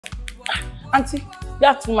Auntie,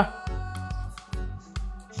 that's ma.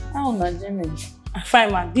 How Nigerian?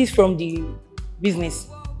 Fine, man. This from the business.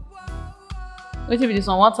 Wait till this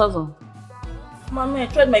on 1,000. Mama, I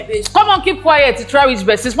tried my best. Come on, keep quiet to try which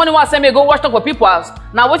best. Since morning was send me go watch talk for people's house.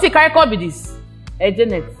 Now what's the carry call be this? Hey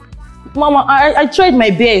Janet. Mama, I tried my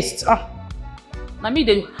best. Now me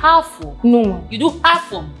they half. No, ma. You do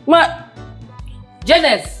half. Ma.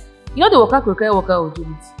 Janet, you know the worker with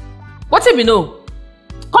Janet. What's it be no?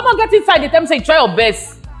 Come on, get inside. The time say try your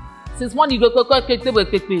best. Since morning you go quick.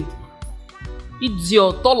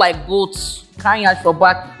 Idiot, tall like goats, carrying out your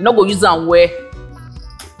back. You not go use and wear.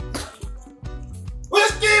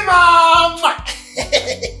 Whiskey mom!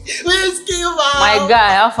 Whiskey mom! My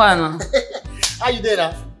guy, how far now? How you there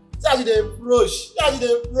now? How you there, brush? How you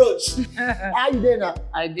there, brush? How you there now?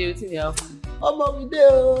 I do it in the house. Oh, mom, we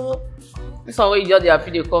there. This one where you just the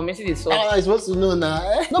happy they come, you see the sauce. I'm supposed to know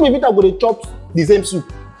now. No, maybe I'm going to chop the same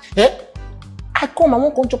soup. Eh? I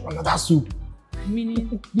won't come chop another soup.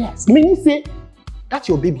 Meaning? Yes. Meaning say, that's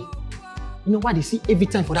your baby. You know what they see every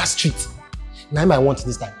time for that street? Now I want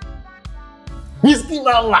this time. Whiskey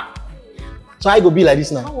mama. So I go be like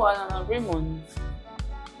this now. Oh, well, bring money.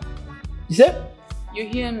 You say? You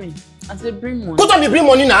hear me? I said bring money. Go to me bring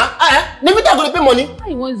money now. Never time going to pay money. How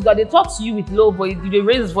you want this guy? They talk to you with low voice. They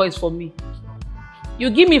raise his voice for me. You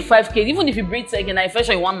give me 5K. Even if you bring second, I fetch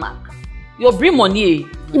you 1 mark. You bring money.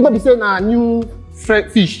 If I say na new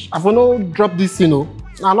fish, I for no drop this, you know.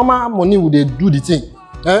 Now normal money would they do the thing.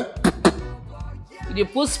 Eh? You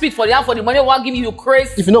put speed for the money. One give you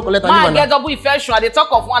crazy. If you no collect, man, get double infection. They talk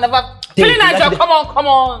of one never. Feeling like come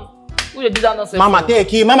on. Who they do that nonsense? Mama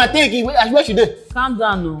take it. Where she dey? Calm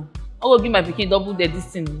down, no. I will give my pikin double the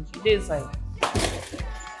distance. She dey inside.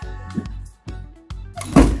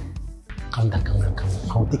 Calm down.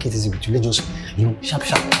 I will take it easy with you. Let's just, sharp.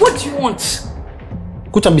 What do you want?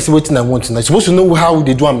 Coach, I'm busy waiting. I want to. I'm supposed to know how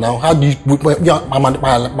they do them now. How do you?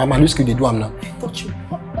 Mama, Lucy, they do them now. What you?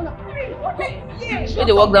 Where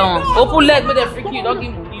they walk down? Open leg, where they freak you. Don't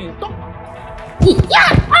give money.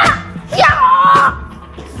 Yeah.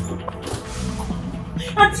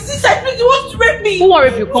 Auntie, this side, please, you want to rape me? Who want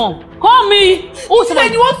rape you? Come. Call me. Who said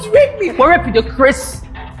you want to rape me? What rape you, the Chris?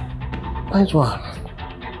 Nice one.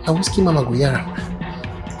 I whiskey mama go here.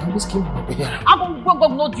 I whiskey mama go here. I'm gonna go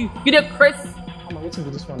not you. You the Chris. Mama, waiting for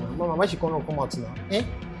this one now. Mama, why she come out now? Eh?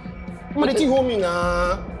 Mama, they think hold me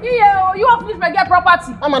now. Yeah, you want to my get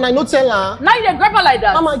property. Mama, I no tell her. Now you dey grab her like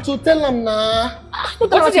that. Mama, to tell them now. What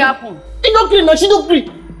did happen? She don't clean now. She don't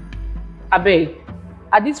clean. Abeg,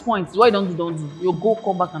 at this point, what you don't do. You go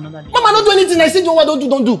come back another day. Mama, don't do anything. I said you what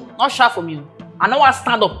don't do. Not sharp for me. I know I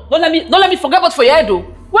stand up. Don't let me forget what for your head though.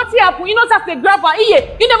 What happened? You know that they grab her.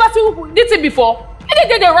 You never see who did it before.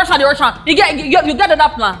 They rush her. You get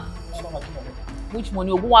that plan. Which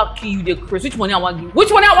money who want kill you? The Chris. Which money I want give you?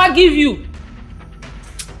 Which money I want give you?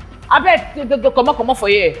 I bet come on for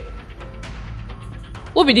here.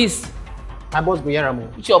 Who be this? My boss go here, Ramo.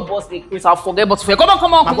 Which your boss, the Chris? I'll forget but for here.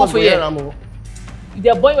 Come on for here. Ramo. If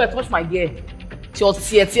the boy will touch my girl, your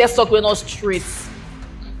tear stuck with no straight.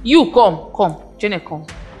 You come, Janet, come.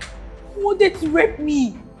 You wanted to rape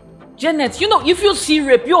me. Janet, you know, if you see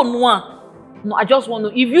rape, you know. No, I just want to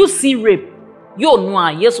know. If you see rape, you know,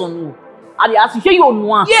 yes or no. And I ask you, you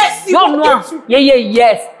know. Yes, you know. Yeah,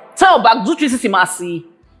 yes. Tell back, do 360, Mercy.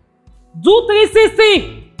 Do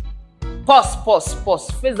 360.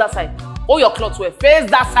 Pause. Face that side. All your clothes wear. Face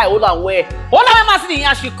that side. Hold on, wear. Hold on, Mercy, the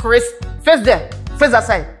yashi, Chris. Face there. Face that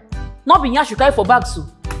side. Not be yashi, carry for bags, so.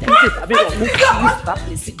 That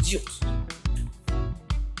place, idiot.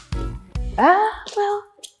 Well,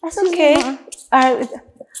 that's okay.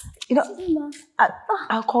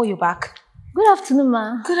 I'll call you back. Good afternoon,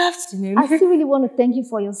 ma. Good afternoon. I still really want to thank you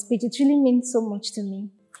for your speech. It really means so much to me.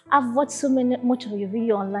 I've watched much of your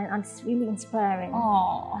video online and it's really inspiring.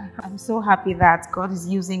 Oh, I'm so happy that God is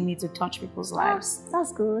using me to touch people's lives.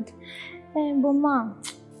 That's good. But ma,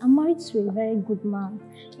 I'm married to a very good man.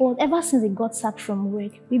 But ever since he got sacked from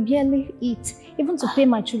work, we barely eat, even to pay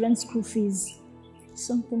my children's school fees.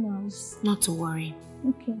 Something else. Not to worry.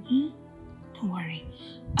 Okay. Don't worry.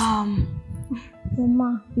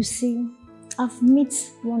 Mama, you see, I've met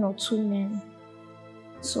 1 or 2 men,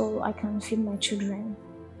 so I can feed my children.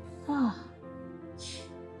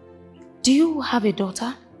 Do you have a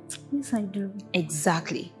daughter? Yes, I do.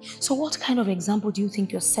 Exactly. So what kind of example do you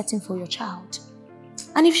think you're setting for your child?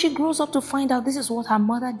 And if she grows up to find out this is what her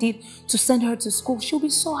mother did to send her to school, she'll be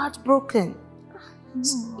so heartbroken.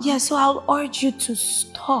 No. Yeah, so I'll urge you to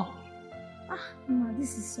stop. Mama,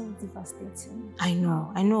 this is so devastating. I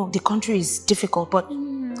know. The country is difficult, but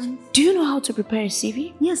do you know how to prepare a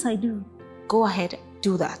CV? Yes, I do. Go ahead,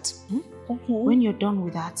 do that. Okay. When you're done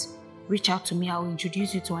with that, reach out to me. I'll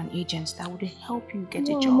introduce you to an agent that would help you get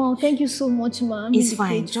a job. Mom, thank you so much, Mom. It's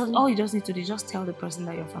fine. All you just need to do is just tell the person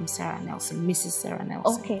that you're from Sarah Nelson, Mrs. Sarah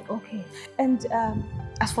Nelson. Okay. And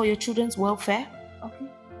as for your children's welfare, Okay.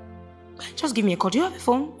 just give me a call. Do you have a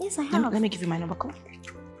phone? Yes, I have. Let me give you my number. Call.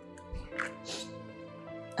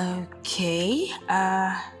 Okay.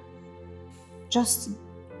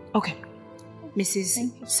 Okay.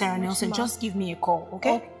 Mrs. Sarah Nelson, Mom. just give me a call,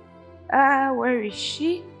 okay? Where is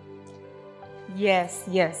she? Yes.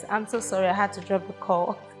 I'm so sorry. I had to drop the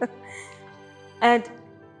call. And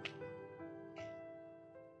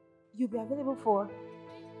you'll be available for?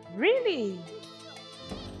 Really?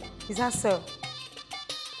 Is that so?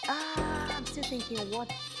 I'm still thinking what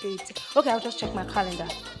date. Okay, I'll just check my calendar.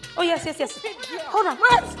 Oh, yes. Hold on.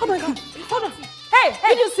 Oh my God. Hold on.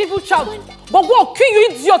 Hey, you civil child. But what? Kill you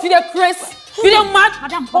idiot in the press. You don't mad?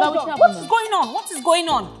 Madam, what is going on? What is going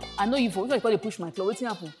on? I know you for you push my clothes. What's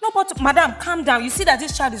happening? No, but madam, calm down. You see that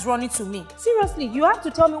this child is running to me. Seriously, you have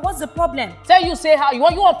to tell me what's the problem. Tell you say how you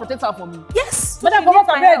want to protect her for me. Yes. Madam, come up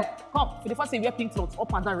ahead. Come. For the first time you wear pink clothes,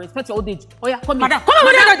 up and down, respect your old age. Oh yeah, come Madam,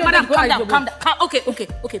 calm down.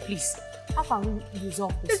 Okay, please. How can we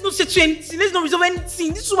resolve this? Let's not settle anything. Let's not resolve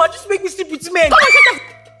anything. This woman just make me sleep with men.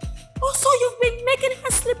 Oh, so you've been making her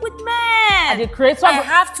sleep with men. I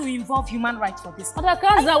have to involve human rights for this.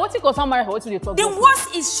 What you call somebody? What you talk? The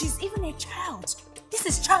worst is she's even a child. This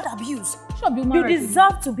is child abuse. You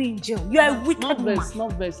deserve to be in jail. You are a wicked woman.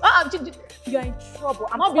 Not best. You are in trouble.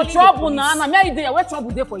 I'm not be trouble now. Where trouble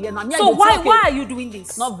there for you now? So why are you doing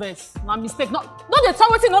this? Not vest. No mistake. Not the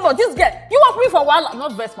trouble. No. This girl. You want me for a while?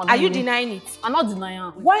 Not vest. Are you denying it? I'm not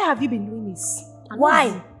denying. Why have you been doing this?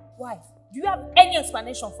 Why? Do you have any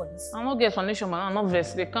explanation for this? I'm not getting explanation, man. I'm not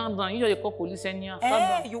vest. They calm down. You call police anyhow.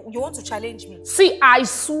 You want to challenge me? See, I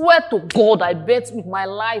swear to God, I bet with my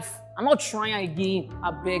life. I'm not trying again.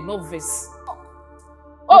 I beg, no vest.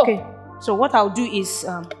 Oh. Okay. So what I'll do is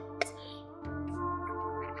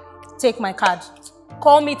take my card.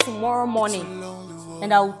 Call me tomorrow morning.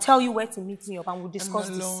 And I'll tell you where to meet me up and we'll discuss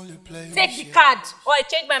this. Take the card or I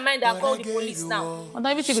change my mind and I'll call the police now. And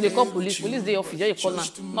everything they call police. Police they office. You call now.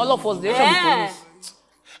 All of us they should be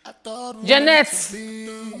police. Janet.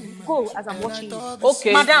 Go as I'm watching you.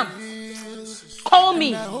 Okay. Madam. Call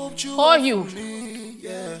me. Call you.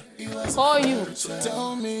 Call you.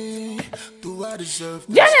 Tell me, do I deserve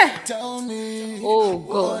this? Janet. Tell me, oh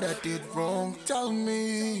God, what I did wrong. Tell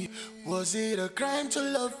me, was it a crime to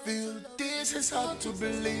love you? This is hard to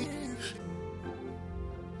believe.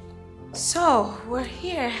 So we're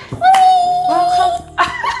here. Welcome.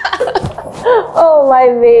 Oh, my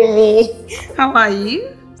baby. How are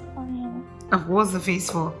you? Fine. What's the face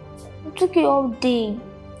for? It took you all day.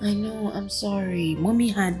 I know, I'm sorry. Mommy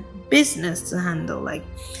had business to handle. Like,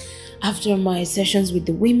 after my sessions with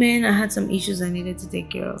the women, I had some issues I needed to take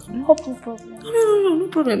care of. No problem. No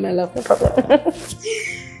problem, my love. No problem.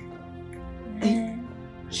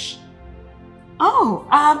 Oh,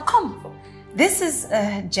 come. This is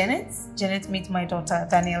Janet. Janet, meet my daughter,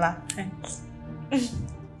 Daniela.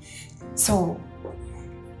 So,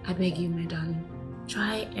 I beg you, my darling,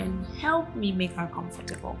 try and help me make her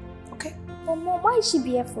comfortable, okay? But Mom, why is she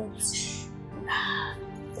barefoot?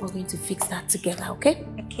 We're going to fix that together, okay?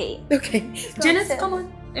 Okay. Janet, come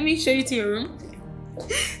on. Let me show you to your room.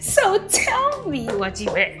 So, tell me what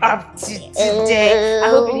you were up to today. I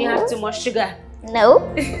hope you didn't have too much sugar. No.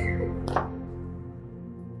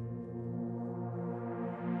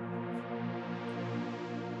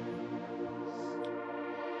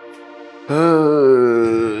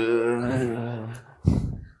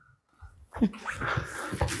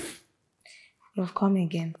 You've come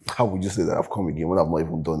again. How would you say that I've come again when I've not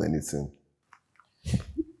even done anything?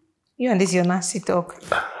 You and this your nasty talk.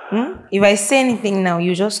 If I say anything now,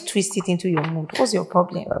 you just twist it into your mood. What's your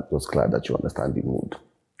problem? I'm just glad that you understand the mood.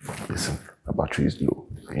 Listen, my battery is low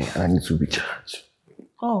and I need to recharge.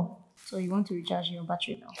 Oh, so you want to recharge your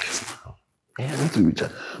battery now? Yeah, I need to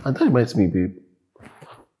recharge. And that reminds me, babe.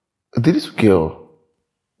 Did this girl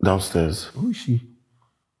downstairs, who is she?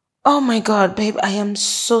 Oh my God, babe, I am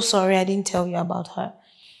so sorry I didn't tell you about her.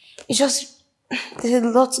 It's just, there's a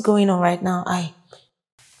lot going on right now.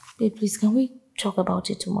 Babe, please, can we talk about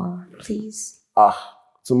it tomorrow, please?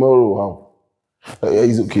 Tomorrow, how? Yeah,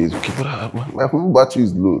 it's okay, but my phone battery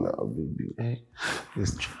is low now, baby.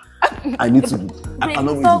 Let's try. I need to, I'm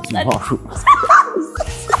not going to tomorrow.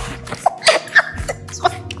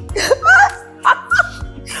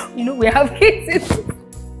 You know, we have cases.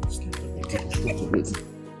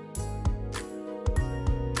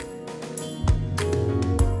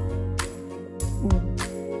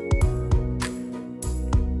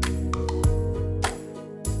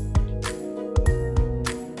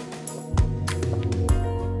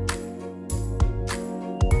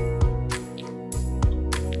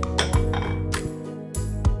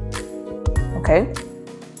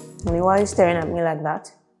 Honey, why are you staring at me like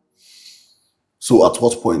that? So at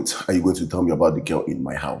what point are you going to tell me about the girl in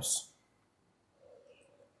my house?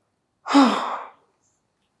 Honey,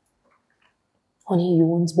 you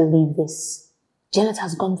won't believe this. Janet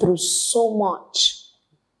has gone through so much.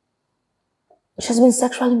 She's been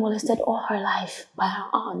sexually molested all her life by her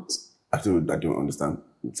aunt. I don't understand.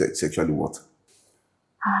 Sexually what?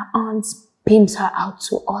 Her aunt pimps her out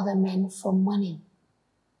to other men for money.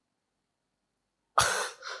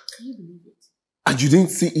 Can you believe it? And you didn't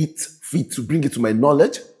see it fit to bring it to my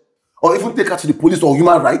knowledge? Or even take her to the police or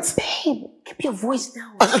human rights? Babe, keep your voice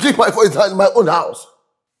down. I should keep my voice down in my own house.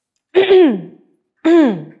 Good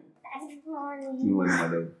morning,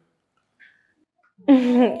 madam.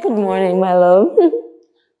 Good morning, my love.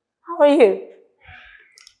 How are you?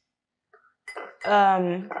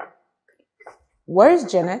 Where is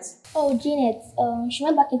Janet? Oh, Janet, she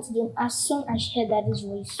went back into the room as soon as she heard Daddy's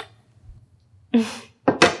voice.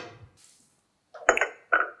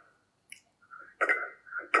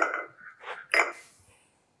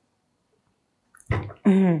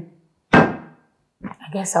 I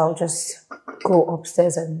guess I'll just go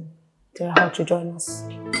upstairs and tell her to join us.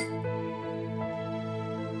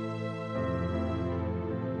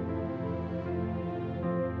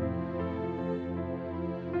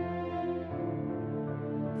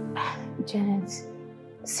 Janet,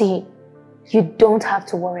 see, you don't have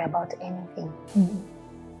to worry about anything.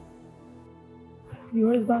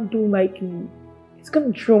 Your husband don't like me. He's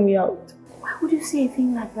gonna throw me out. Why would you say a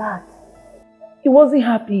thing like that? He wasn't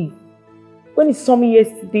happy when he saw me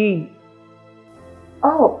yesterday.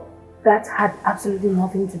 Oh, that had absolutely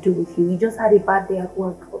nothing to do with you. You just had a bad day at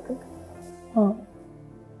work, okay?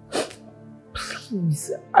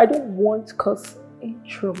 Please, I don't want to cause any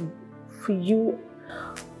trouble for you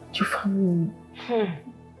and your family.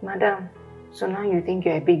 Madam, so now you think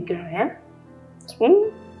you're a big girl, eh?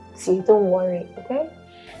 See, don't worry, okay?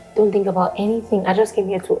 Don't think about anything. I just came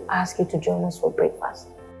here to ask you to join us for breakfast.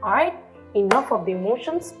 Alright? Enough of the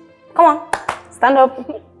emotions. Come on, stand up.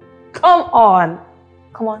 Come on.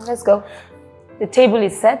 Come on, let's go. The table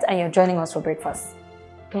is set and you're joining us for breakfast.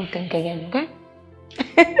 Don't think again, okay?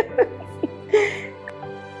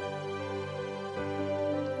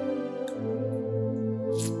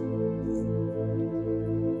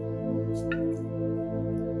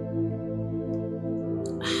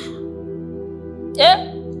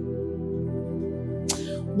 Yeah?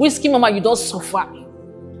 Whiskey mama, you don't suffer.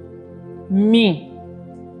 Me.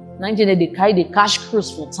 Nigerian, they carry the cash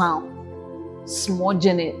cruise for town. Small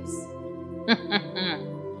Janet.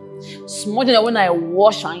 Small Janet, when I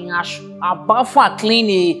wash and yash, I bath and clean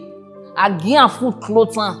it. I give her food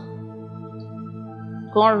clothes. Can't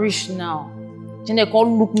reach now. Janet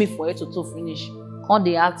can't look me for it to finish. Can't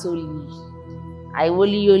they act only. I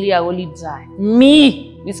only die.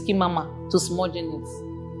 Me, whiskey mama, to small Janet.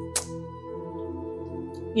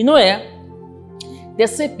 You know, they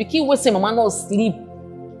say pikin wey say mama not sleep.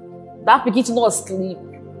 That pikin not sleep.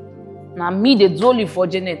 Now me they do only for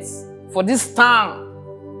Janet. For this town.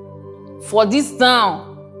 For this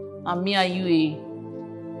town. And me and you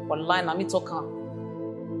online and me talking.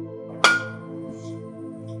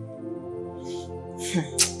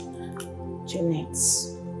 Janet.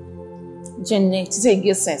 Janet, say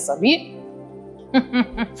get sense, abi?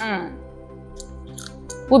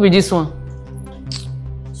 Who be this one?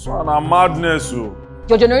 So na madness, oh.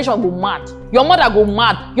 Your generation go mad. Your mother go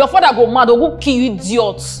mad. Your father go mad. Or go kill you,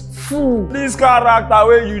 idiots. Fool. This character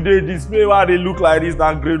where you they display why they look like this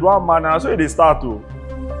than grade 1 man, and so they start to.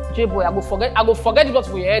 J-boy, I go forget the blood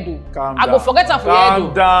for your head, oh. Calm I down. go forget that for your head, oh.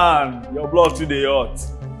 Calm down. Your blood today hot.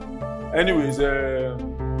 Anyways,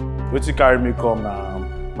 wetin carry me come na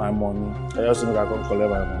my money. I just make I come collect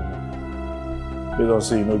my money. They don't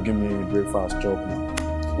say you know give me breakfast chop now.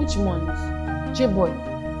 Which money? J-boy,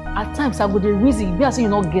 at times I go the reason be as say you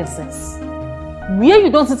not get sense. Where you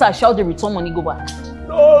don't sit and shout the return money go back.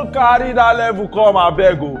 Don't carry that level come, I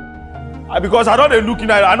beg go. Because I know they looking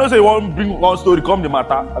at it. I know say you want bring one story come the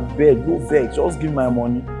matter. I beg, go vex, just give me my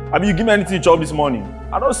money. I mean you give me anything to chop this morning.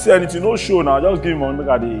 I don't see anything, no show now. Just give me money, make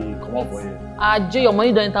I dey come up for here. Jay, your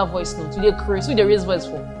money don't enter voice note. You dey crazy. Who dey raise voice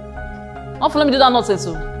for? Don't let me do that nonsense,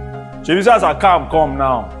 so. Shebi say as I come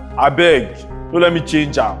now. I beg, don't let me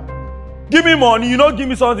change am. Give me money, you know give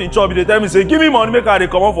me something chop. You dey tell me say give me money, make I dey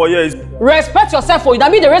come up for here. Respect yourself for you.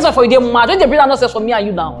 That mean the reason for you dey mad. Don't dey bring that nonsense for me and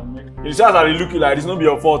you now. You see as I dey look you like this, no be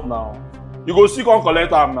your fault now. You go see come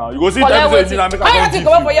collect am now. You go see tell me say you need make I come give you.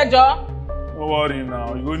 Come for here, Joe. Don't worry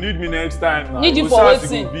now. You go need me next time now. Need you for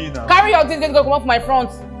waiting. Carry your things, go come off my front.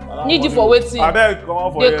 Need you for waiting. I beg, come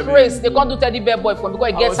on for the craze. They can't do teddy bear boy for me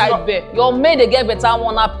because it gets side bear. Your maid they get better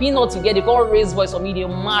one. A peanut you get. They can't raise voice for me. They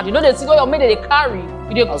mad. You know they see what your maid they carry.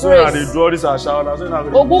 You the craze. They draw this and shower.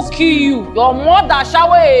 Oh, go kill you. Your mother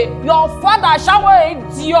shower. Your father shower.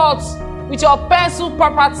 Idiot. With your pencil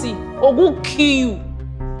property. Oh, go kill you.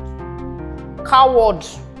 Coward.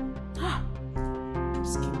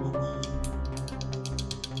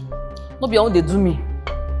 No be how they do me.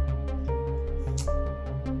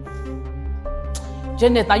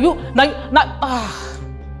 Janet, now you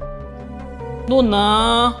no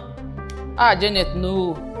nah. Janet,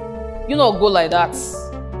 no. You not go like that.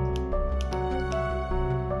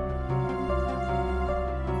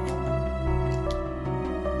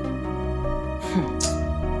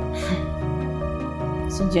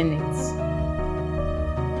 So Janet.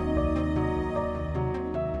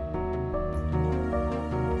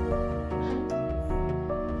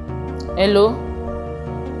 Hello?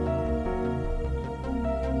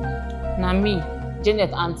 Na me,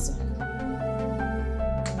 Janet auntie.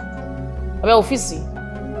 Abe office.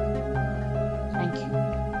 Thank you.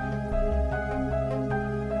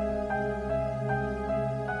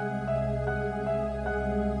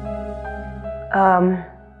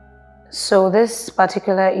 So this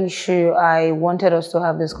particular issue, I wanted us to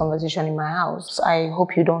have this conversation in my house. I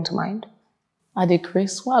hope you don't mind. Are they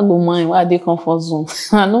crazy? Why I go mind? Why are they comfort zone?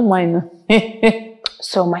 I don't mind.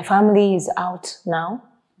 So my family is out now,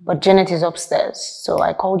 but Janet is upstairs. So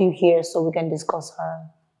I called you here so we can discuss her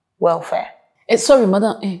welfare. Sorry,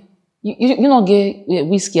 madam. You not get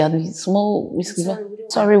whiskey, small whiskey?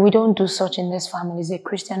 Sorry, we don't do such in this family. It's a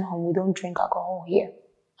Christian home. We don't drink alcohol here.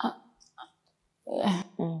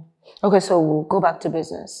 Okay, so we'll go back to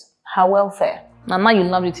business. Her welfare. Now you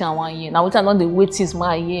love it in 1 year. Now we not the wait is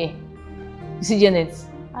my year. You see, Janet,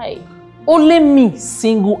 only me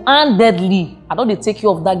single-handedly. I don't take care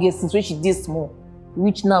of that girl since when she did small.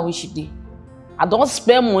 Which now when she did. I don't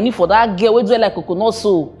spend money for that girl. We do like coconut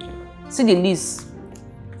so. See the list.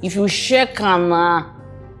 If you check and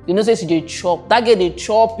you know say she dey chop. That girl dey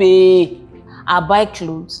chop. I buy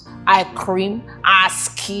clothes, I cream, I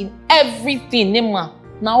skin, everything.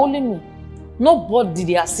 Now only me. Nobody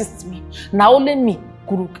dey assist me. Now only me.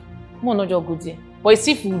 Kuruk. Mo no just go there. But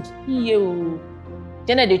see food. Yo.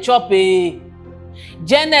 Janet dey chop.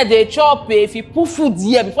 Janet dey chop. If you put food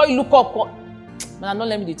here before you look up. Man, don't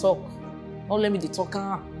let me dey talk. Don't let me dey talk.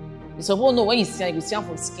 You suppose know when you see her, you see her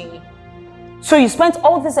for skin. So you spent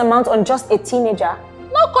all this amount on just a teenager?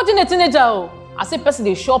 Not cutting a teenager. I say person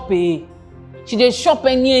dey shop. She dey shop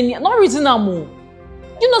any. Not reason am o.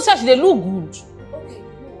 You know say she dey look good. Okay, you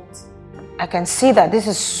know what? I can see that this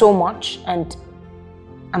is so much, and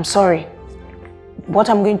I'm sorry. What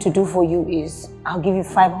I'm going to do for you is I'll give you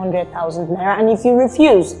 500,000 naira, and if you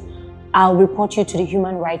refuse, I'll report you to the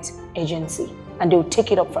Human Rights Agency, and they'll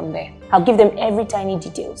take it up from there. I'll give them every tiny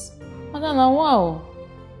details. Madam, wow.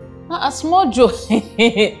 A small joke.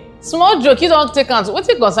 Small joke, you don't take out. What's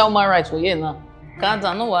it concern human rights for you now? Can't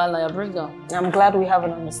I know why I bring down. I'm glad we have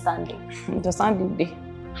an understanding. Understanding day.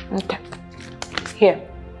 Okay. Here.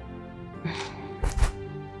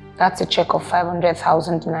 That's a check of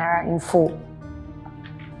 500,000 naira in full.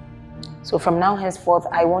 So from now henceforth,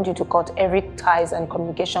 I want you to cut every ties and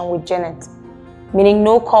communication with Janet. Meaning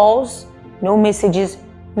no calls, no messages,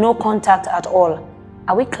 no contact at all.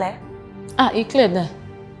 Are we clear? It's clear then.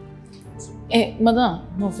 Madam,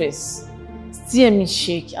 no face. Steer me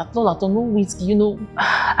shake. At all, no whiskey, you know.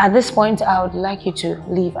 At this point, I would like you to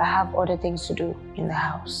leave. I have other things to do in the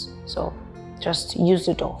house. So just use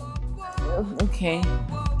the door. Okay.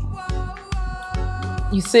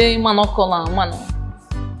 You say man not call her man.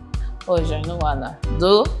 Oh, you know what?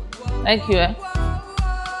 Do? Thank you.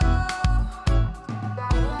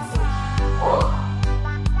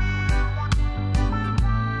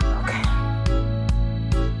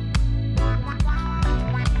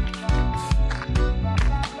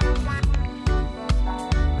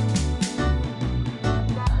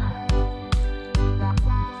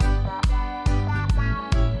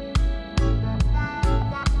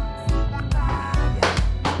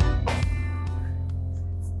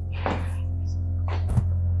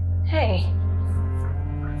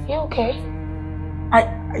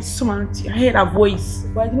 I saw my auntie. I heard her voice,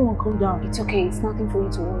 but I didn't want to come down. It's okay. It's nothing for you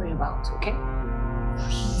to worry about, okay?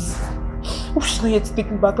 Please. Oh, she's not here to take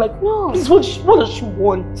me back. Like, no. Please, what does she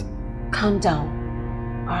want? Calm down,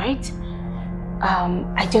 alright?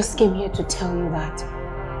 I just came here to tell you that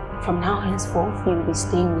from now henceforth, you'll be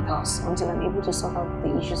staying with us until I'm able to sort out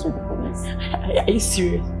the issues with the police. Are you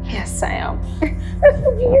serious? Yes, I am. It's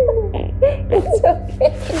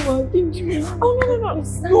okay. Oh,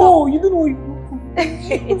 no. No, you don't know what you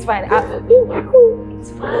It's fine.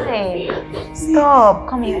 It's fine. Stop.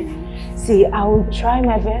 Come here. See, I will try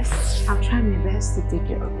my best. I'll try my best to take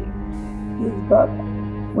care of you. He's back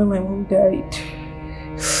when my mom died.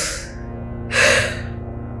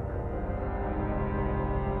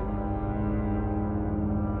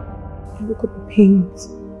 I look at the pains,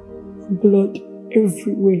 blood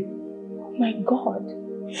everywhere. Oh my God.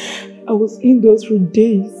 I was indoors for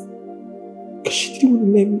days. She didn't want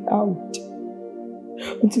to let me out.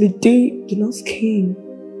 Until the day the nurse came.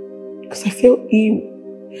 Because I felt ill.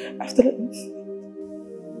 After that,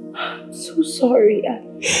 I'm so sorry.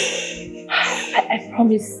 I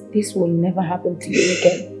promise this will never happen to you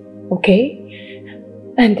again. Okay?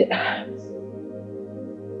 And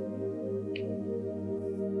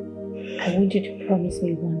I want you to promise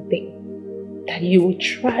me one thing. That you will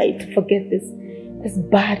try to forget this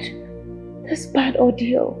bad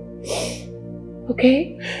ordeal.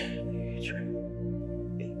 Okay?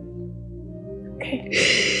 Okay.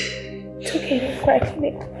 It's okay, don't cry for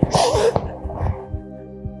me.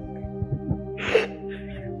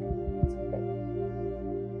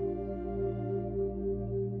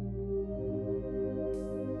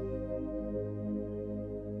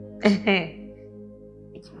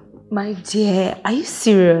 My dear, are you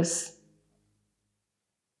serious?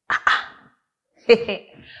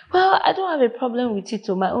 Well, I don't have a problem with it.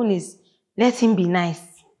 My own is let him be nice.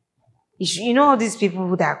 You know all these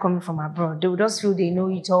people that are coming from abroad, they will just feel they know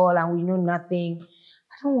it all and we know nothing.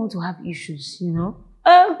 I don't want to have issues, you know.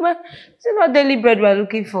 It's not daily bread we're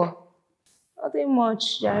looking for. Nothing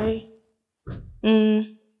much, Jerry.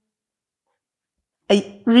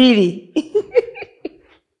 Really?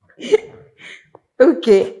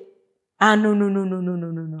 Okay.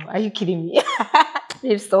 No. Are you kidding me?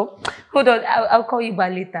 Babe, stop. Hold on, I'll call you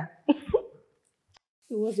back later.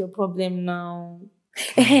 What's your problem now?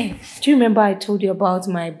 Hey, do you remember I told you about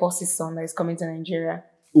my boss's son that is coming to Nigeria?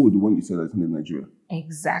 Oh, the one you said that's in Nigeria?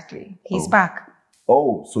 Exactly. He's back.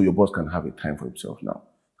 Oh, so your boss can have a time for himself now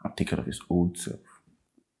and take care of his old self.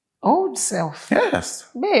 Old self? Yes.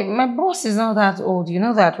 Babe, my boss is not that old. You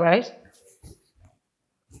know that, right?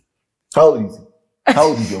 How old is he? How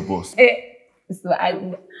old is your boss?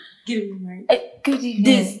 Give me my... Good evening.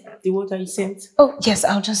 This, the water you sent. Oh, yes,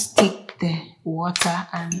 I'll just take the water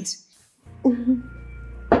and...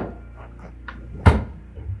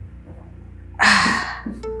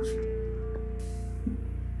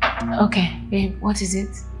 Okay, babe, what is it?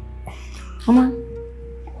 Come on.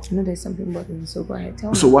 I know there's something bothering me, so go ahead,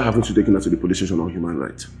 tell me. So why haven't you taken her to the police station on human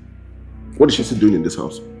rights? What is she still doing in this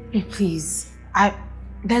house? Hey, please,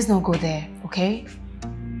 let's not go there, okay?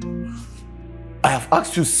 I have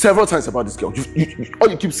asked you several times about this girl. All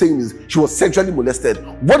you keep saying is she was sexually molested.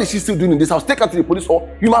 What is she still doing in this house? Take her to the police for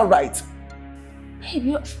human rights.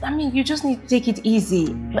 Babe, you just need to take it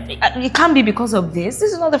easy. It can't be because of this.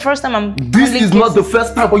 This is not the first time I'm... This is not the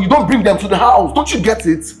first time, but you don't bring them to the house. Don't you get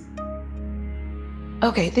it?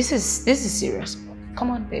 Okay, this is serious.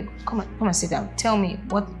 Come on, babe. Come on, sit down. Tell me,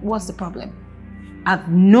 what's the problem? I've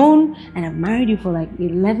known and I've married you for like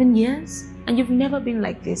 11 years, and you've never been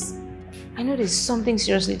like this. I know there's something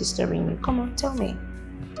seriously disturbing me. Come on, tell me.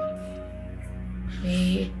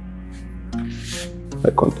 Babe. My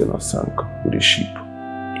container sank with a ship.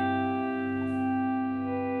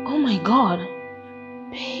 Oh my God.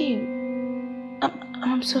 Babe.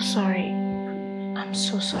 I'm so sorry. I'm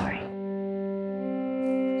so sorry.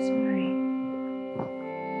 Sorry.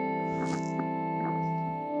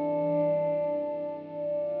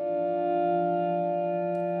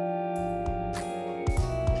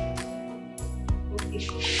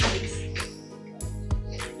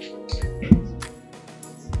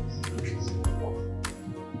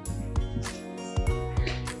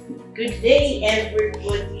 Good day,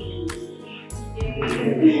 everybody.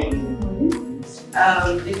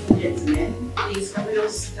 Ladies and gentlemen, please can we all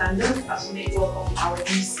stand up as we welcome our new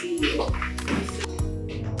CEO.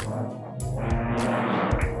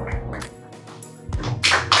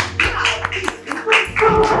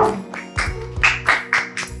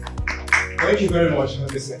 Thank you very much.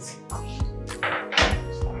 Have a seat.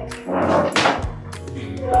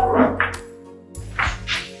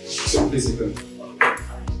 So please sit down.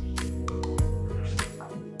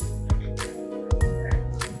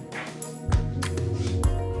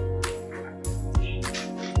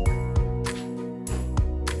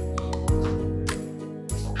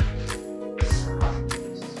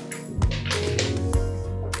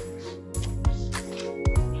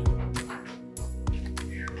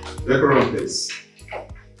 Decorum, please.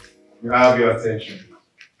 You have your attention.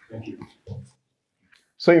 Thank you.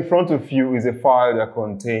 So in front of you is a file that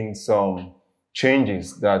contains some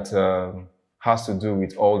changes that has to do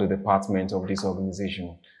with all the departments of this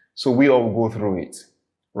organization. So we all go through it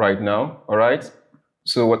right now, all right?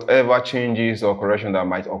 So whatever changes or correction that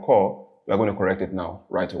might occur, we're going to correct it now,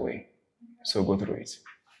 right away. So go through it.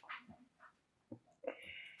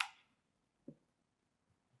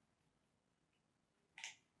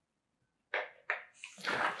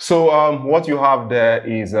 So what you have there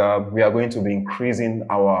is we are going to be increasing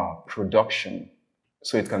our production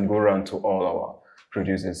so it can go around to all our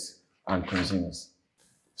producers and consumers.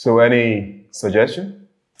 So any suggestion?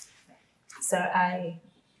 Sir,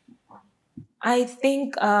 I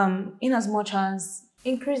think in as much as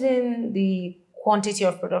increasing the quantity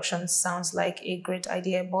of production sounds like a great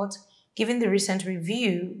idea, but given the recent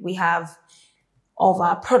review we have of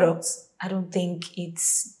our products, I don't think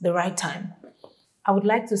it's the right time. I would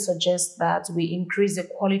like to suggest that we increase the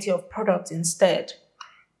quality of product instead.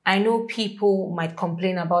 I know people might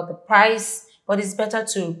complain about the price, but it's better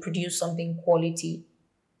to produce something quality.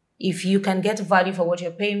 If you can get value for what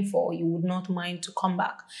you're paying for, you would not mind to come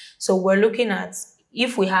back. So we're looking at,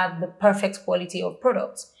 if we have the perfect quality of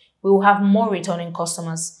products, we will have more returning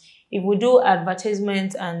customers. If we do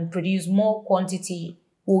advertisement and produce more quantity,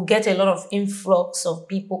 we'll get a lot of influx of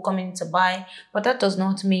people coming to buy, but that does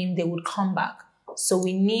not mean they would come back. So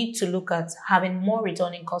we need to look at having more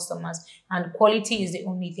returning customers, and quality is the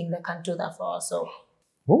only thing that can do that for us. So,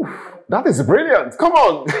 ooh, that is brilliant. Come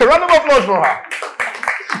on, round of applause for her.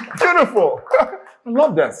 Beautiful. I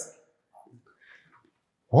love this.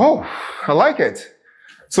 Wow, I like it.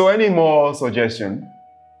 So any more suggestion?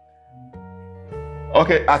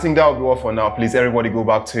 Okay, I think that will be all for now. Please, everybody go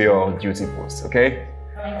back to your duty post, okay?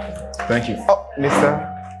 Thank you. Oh, Mr.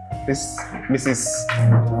 This, Mrs.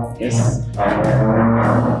 Yes.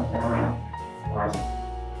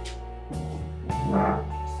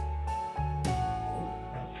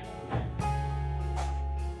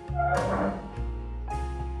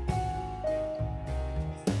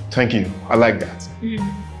 Thank you. I like that.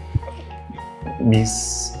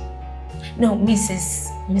 Miss? No,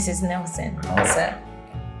 Mrs. Nelson, sir.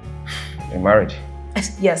 You're married?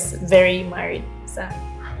 Yes, very married, sir.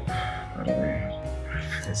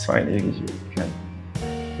 It's fine. You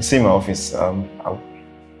can see my office. I'll...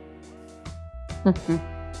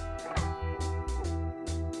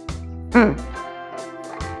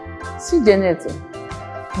 See Janet.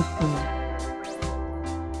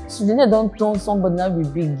 So Janet don't turn somebody now be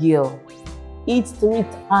big girl. Eat 3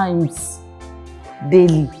 times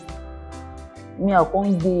daily. Me, I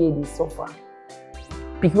can't do the suffer.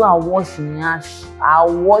 People are washing ash, are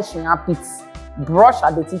washing pits, brush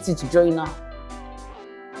at the titi to join now.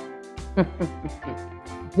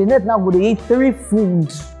 Janet now go to eat 3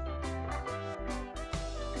 food.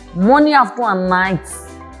 Morning, after and night.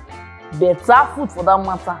 Better food for that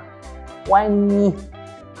matter. Why me?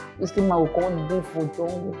 This thing will come do for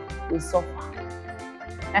jungle. They suffer.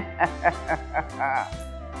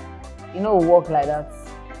 You know, work like that.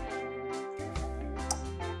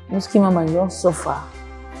 This mama don't suffer.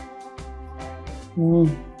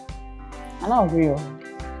 I don't agree.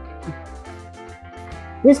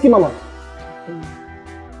 Whiskey mama.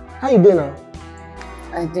 How you doing now?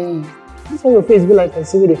 I think. That's why your face be like I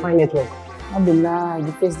see with the fine network. Not be lie,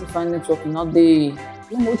 the face the fine network, not the.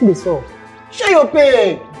 Mama, what you saw? Share your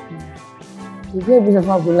pain. You get a bit of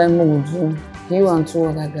a good like move do. You and 2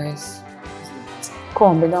 other guys.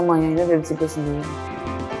 Come, better man, you're not able to go to the room.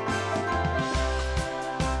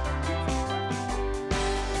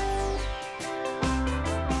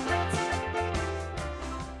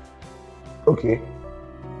 Okay.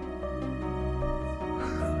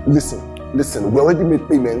 Listen, we already made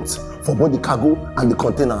payments for both the cargo and the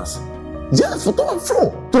containers. Yes, for to and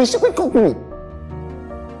fro, to the shipping company.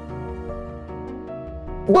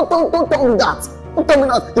 Don't tell me that. Don't tell me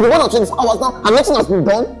that. It's been 1 or 24 hours now and nothing has been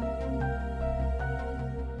done.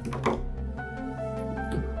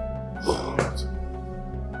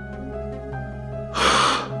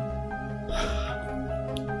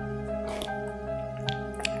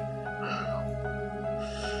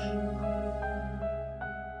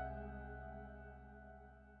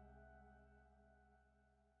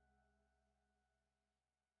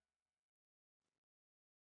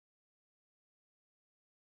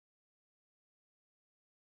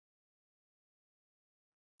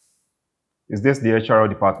 Is this the HR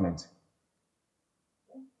department?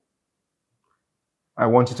 I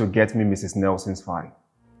want you to get me Mrs. Nelson's file.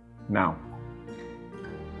 Now.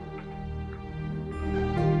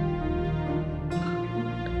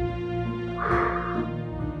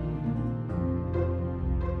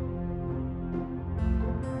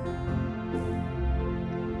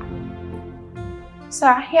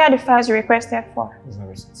 Sir, here are the files you requested for. These are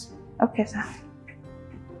receipts. Okay, sir.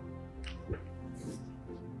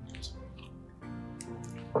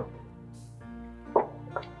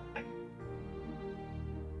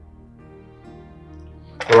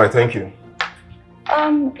 All right, thank you.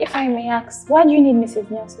 If I may ask, why do you need Mrs.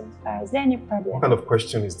 Nelson's file? Is there any problem? What kind of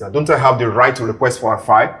question is that? Don't I have the right to request for a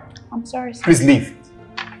file? I'm sorry, sir. Please leave.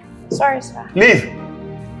 Sorry, sir. Leave!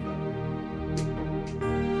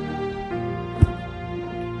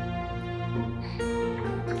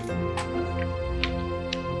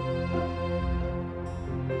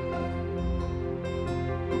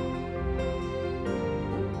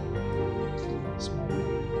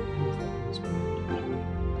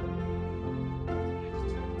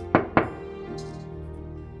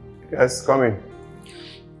 Yes, come in.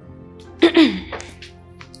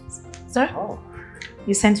 Sir? Oh.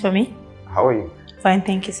 You sent for me? How are you? Fine,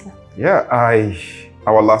 thank you, sir. Yeah,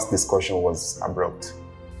 our last discussion was abrupt.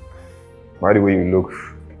 By the way, you look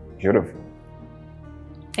beautiful.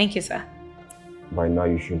 Thank you, sir. By now,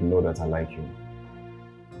 you should know that I like you.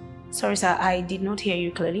 Sorry, sir, I did not hear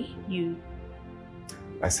you clearly.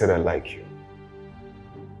 I said I like you.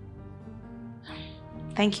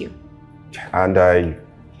 Thank you. And I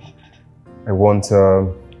want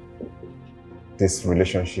this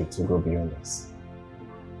relationship to go beyond us.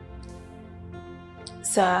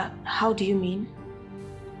 Sir, how do you mean?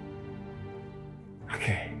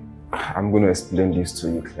 Okay, I'm going to explain this to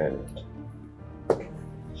you clearly.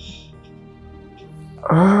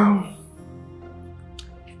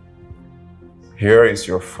 Here is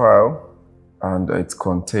your file, and it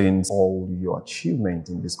contains all your achievements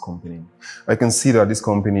in this company. I can see that this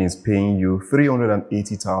company is paying you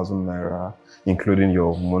 380,000 naira, including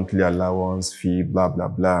your monthly allowance, fee, blah, blah,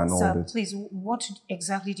 blah, and all that. Sir, please, what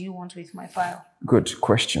exactly do you want with my file? Good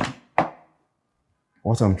question.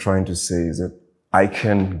 What I'm trying to say is that I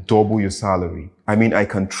can double your salary. I mean, I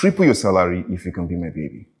can triple your salary if you can be my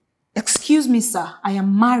baby. Excuse me, sir. I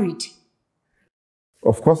am married.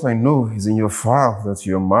 Of course, I know it's in your file that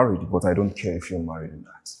you're married, but I don't care if you're married or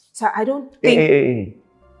not. Sir, I don't think... Hey.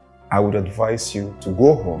 I would advise you to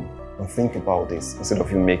go home and think about this instead of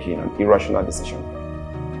you making an irrational decision.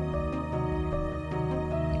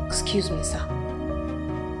 Excuse me, sir.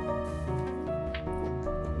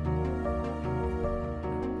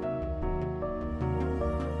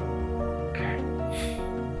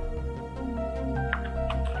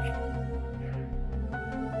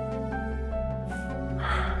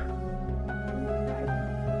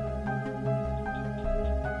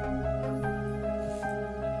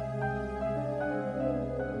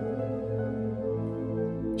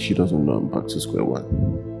 She doesn't know I'm back to square one.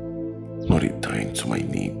 Not a dime to my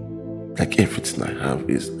name. Like everything I have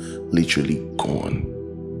is literally gone.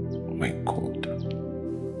 Oh my God.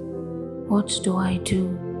 What do I do?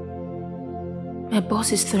 My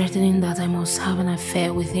boss is threatening that I must have an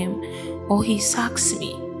affair with him or he sacks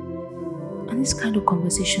me. And this kind of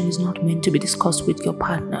conversation is not meant to be discussed with your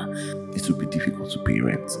partner. It will be difficult to pay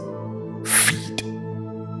rent. Feed.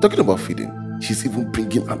 Talking about feeding, she's even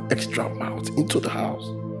bringing an extra mouth into the house.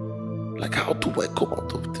 Like, how do I come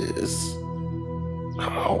out of this?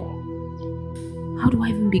 How? How do I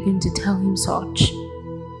even begin to tell him such?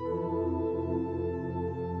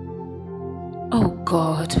 Oh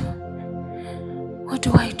God, what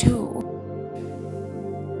do I do?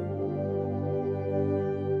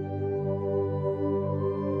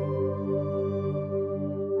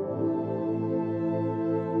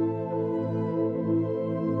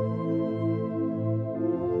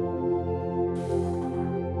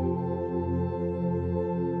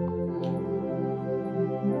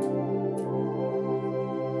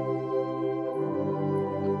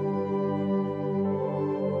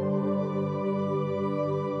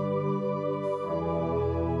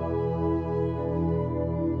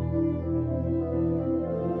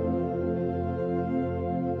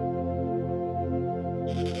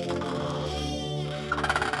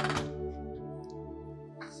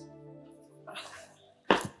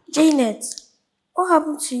 Janet, what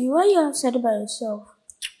happened to you? Why are you outside by yourself?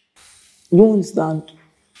 You don't understand.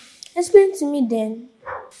 Explain to me then.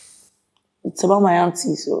 It's about my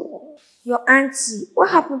auntie, so... Your auntie? What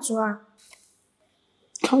happened to her?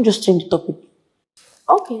 Can't just change the topic.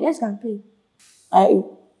 Okay, let's go and play. I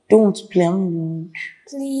don't want to play. I'm in the mood.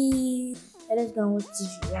 Please. Let's go and watch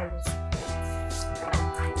TV.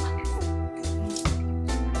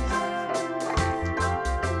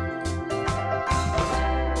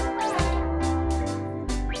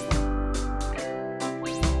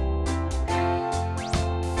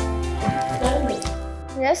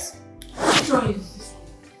 Yes?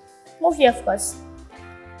 Move here, of course.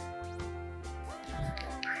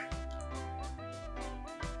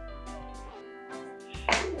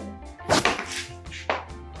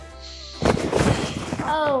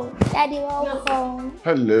 Oh, Daddy, welcome.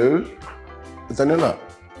 Hello. Daniela,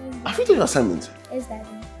 have you done your assignment? Yes, Daddy.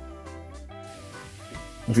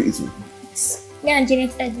 Have you eaten? Me and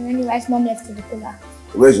Janet said when you guys mom left to the cooler.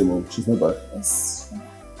 Where's your mom? She's not back. Yes.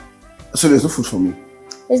 So there's no food for me?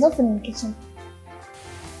 There's no food in the kitchen.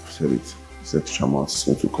 Said it. Said to Chama, it's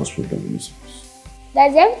going to cause problem in this house.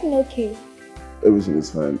 Daddy, everything okay? Everything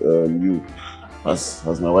is fine.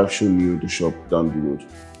 Has my wife shown you the shop down the road?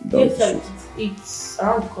 Yes, sir. It's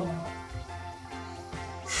around the corner.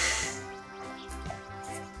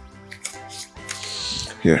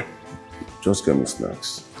 Here, just get me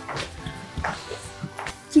snacks.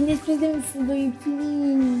 Janet, please let me follow you,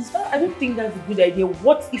 please. I don't think that's a good idea.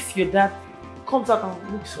 What if your dad comes out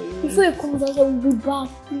and looks for you? Before he comes out, I will be back,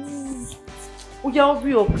 please. Oh, yeah, I'll be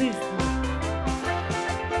your please.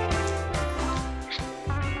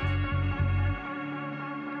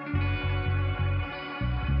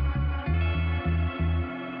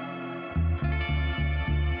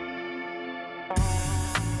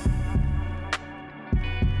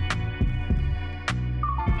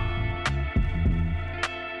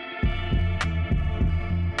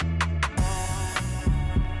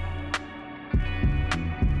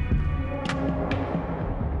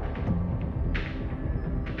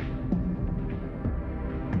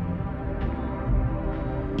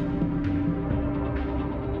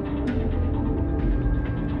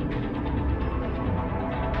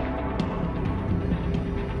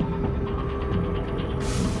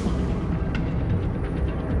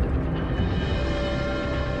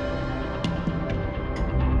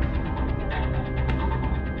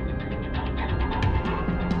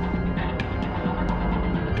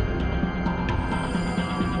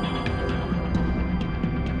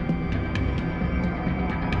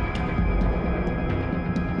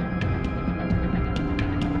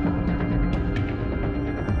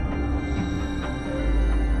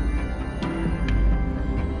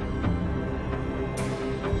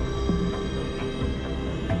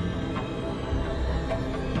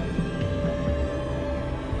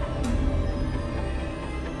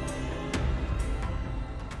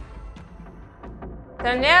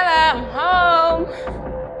 Daniela, I'm home.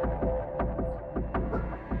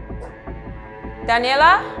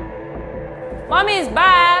 Daniela? Mommy is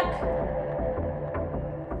back.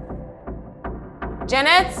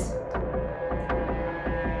 Janet?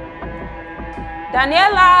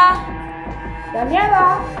 Daniela? Daniela?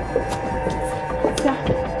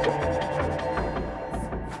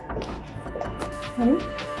 Honey,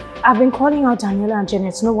 I've been calling out Daniela and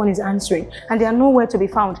Janet. No one is answering, and they are nowhere to be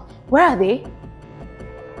found. Where are they?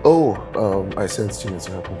 Oh, I sent Tina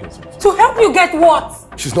to help me get something. To help you get what?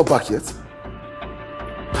 She's not back yet.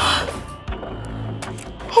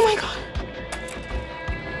 Oh my God.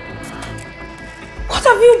 What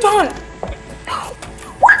have you done?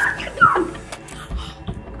 What have you done?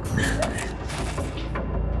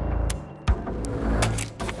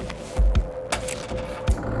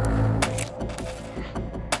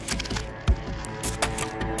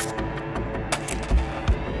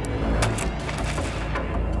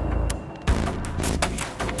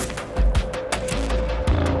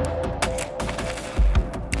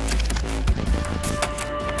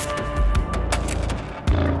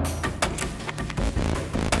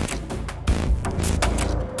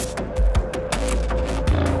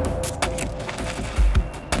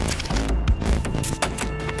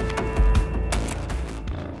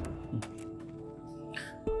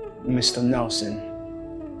 Mr. Nelson,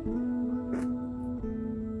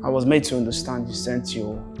 I was made to understand you sent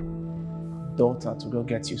your daughter to go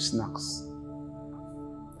get you snacks.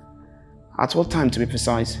 At what time, to be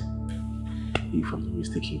precise? If I'm not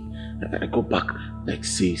mistaken, I got back like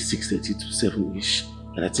say 6:30 to 7-ish,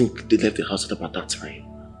 and I think they left the house at about that time.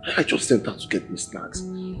 I just sent her to get me snacks.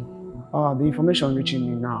 The information reaching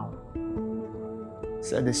me now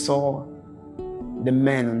said they saw the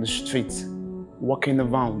men on the street walking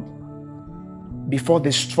around before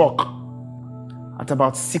they struck at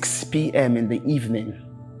about 6 p.m. in the evening.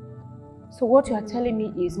 So what you are telling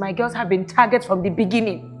me is my girls have been targeted from the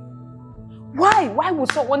beginning. Why? Why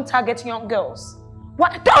would someone target young girls?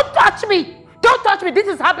 Why? Don't touch me! Don't touch me! This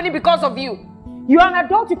is happening because of you. You're an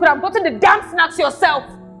adult, you could have gotten the damn snacks yourself.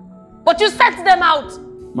 But you sent them out.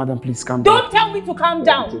 Madam, please calm down. Don't tell me to calm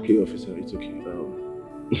down. It's okay, officer, it's okay.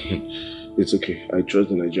 It's okay. I trust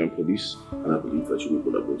the Nigerian police, and I believe that you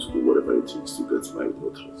people are going to do whatever it takes to get my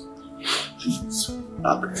daughters. Please,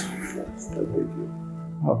 act fast. I beg you.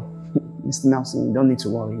 Oh, Mr. Nelson, you don't need to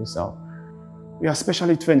worry yourself. We are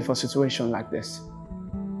specially trained for a situation like this.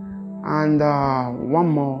 And one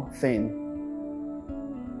more thing.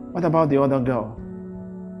 What about the other girl?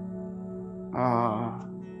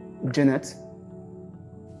 Janet.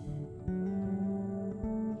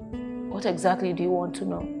 What exactly do you want to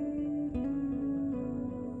know?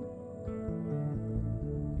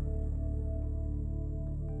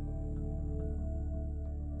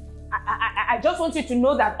 I just want you to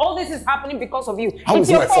know that all this is happening because of you. How is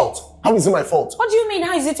it my fault? How is it my fault? What do you mean,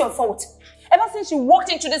 how is it your fault? Ever since you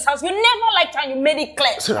walked into this house, you never liked her and you made it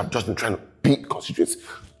clear. Sir, I've just been trying to be considerate,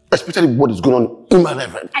 especially what is going on in my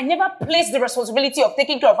life. I never placed the responsibility of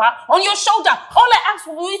taking care of her on your shoulder. All I asked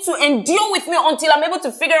for you to endure with me until I'm able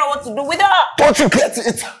to figure out what to do with her. Don't you get it?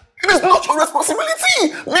 It is not your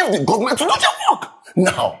responsibility. Leave the government to do their work.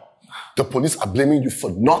 Now, the police are blaming you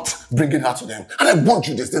for not bringing her to them. And I warned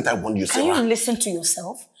you this, didn't I warn you, Sarah? Can you listen to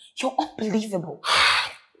yourself? You're unbelievable.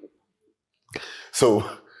 So,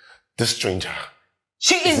 this stranger...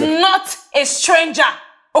 She is not a stranger,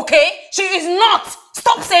 okay? She is not.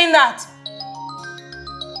 Stop saying that.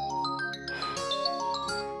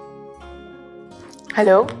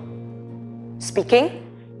 Hello? Speaking?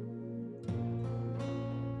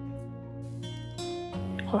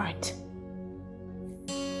 All right.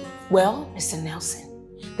 Well, Mr. Nelson,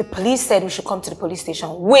 the police said we should come to the police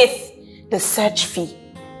station with the search fee.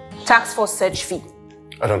 Tax force search fee.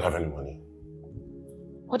 I don't have any money.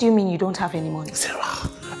 What do you mean you don't have any money? Sarah,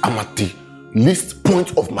 I'm at the least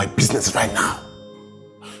point of my business right now.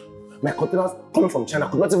 My containers coming from China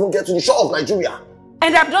could not even get to the shore of Nigeria.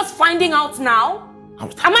 And I'm just finding out now? Am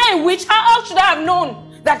I a witch? How else should I have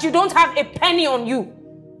known that you don't have a penny on you?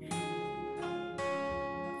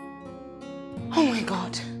 Oh my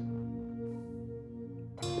God.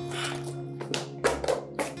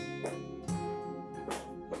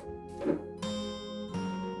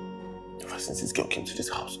 Since this girl came to this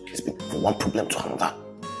house, it's been from one problem to another.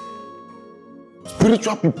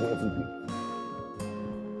 Spiritual people everywhere.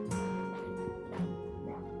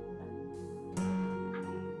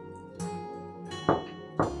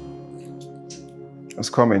 It's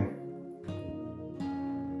coming.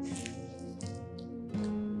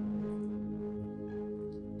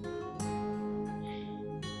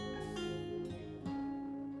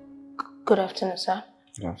 Good afternoon, sir.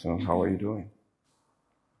 Good afternoon. How are you doing?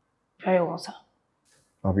 Very well, sir.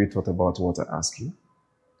 Have you thought about what I asked you?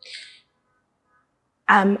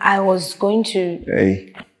 I was going to...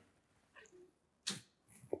 Hey.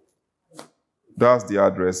 That's the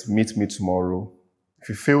address. Meet me tomorrow. If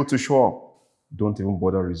you fail to show up, don't even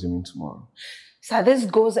bother resuming tomorrow. Sir, this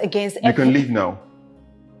goes against... You can leave now.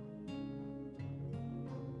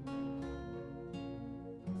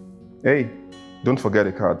 Hey, don't forget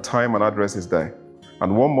the card. Time and address is there.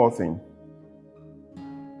 And one more thing.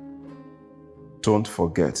 Don't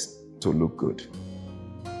forget to look good.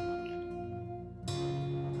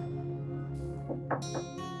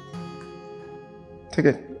 Take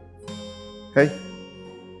it. Hey.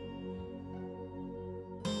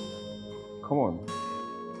 Come on.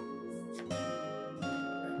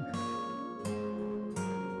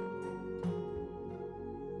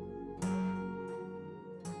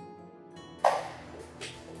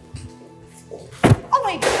 Oh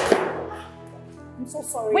my God. I'm so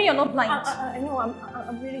sorry. When you're not blind. I know,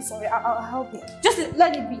 I'm really sorry. I'll help you. Just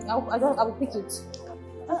let it be. I will pick it.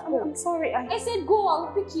 I'm sorry. I said go, I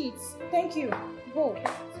will pick it. Thank you. Go.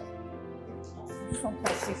 This one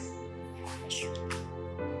passive.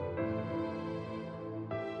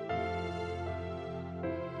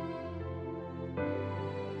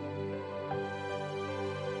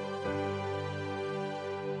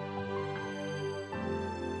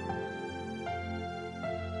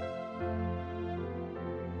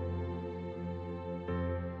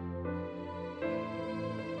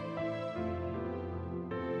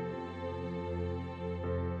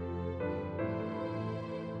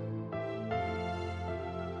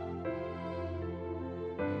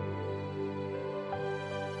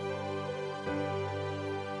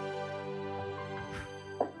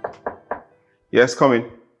 Yes, come in.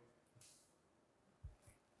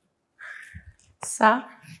 Sir?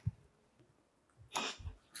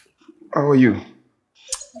 How are you?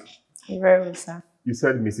 Very well, sir. You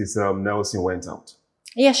said Mrs. Nelson went out.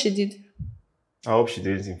 Yes, she did. I hope she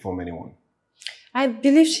didn't inform anyone. I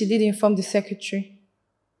believe she did inform the secretary.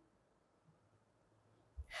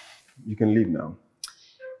 You can leave now.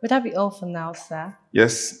 Would that be all for now, sir?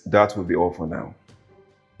 Yes, that will be all for now.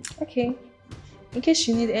 Okay. In case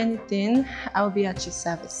you need anything, I'll be at your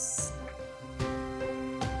service.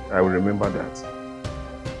 I will remember that.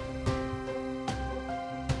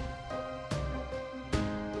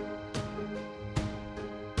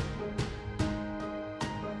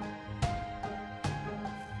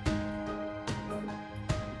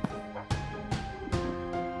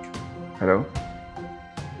 Hello?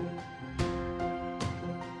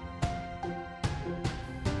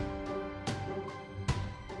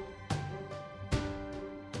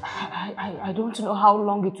 I don't know how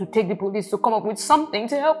long it will take the police to come up with something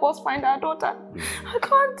to help us find our daughter. I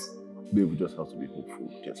can't. Babe, we just have to be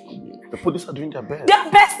hopeful. Just good news. The police are doing their best.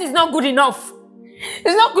 Their best is not good enough.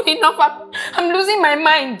 It's not good enough. I'm losing my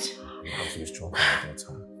mind. You have to be strong for your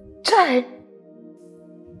daughter. Child.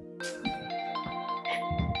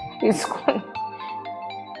 It's gone.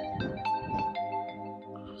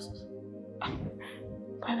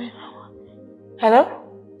 Hello?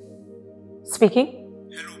 Speaking?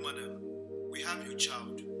 Hello, madam. We have your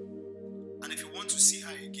child. And if you want to see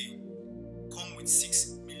her again, come with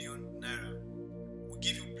 6 million naira. We'll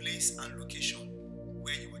give you place and location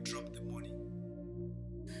where you will drop the money.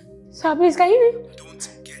 Sir, please, can you... Don't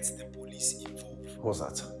get the police involved. What's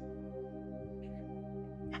that?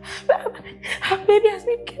 Her baby has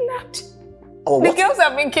been kidnapped. Oh, the what? girls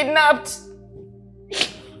have been kidnapped.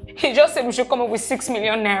 He just said we should come up with 6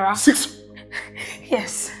 million naira. 6?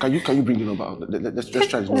 Yes. Can you bring the number out? Let's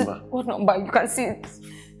try this number. What number? You can see it.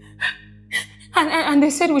 And they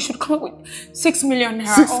said we should come up with 6 million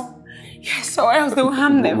naira. 6? Yes, or else they will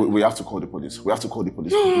harm them. We have to call the police. We have to call the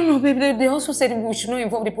police. No, baby. They also said we should not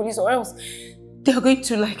involve the police, or else they are going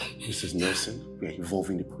to like... This is nursing. We are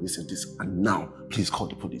involving the police in this. And now, please call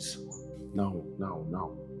the police. Now.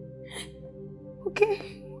 Okay.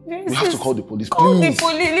 We have to call the police, Call please. the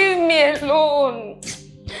police. Leave me alone.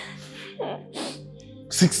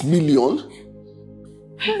 6 million?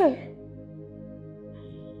 Hey.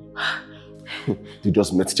 They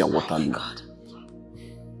just met their Waterloo. God.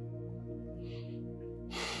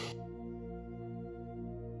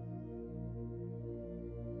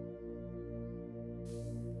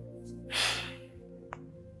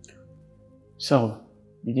 So,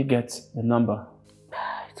 did you get the number?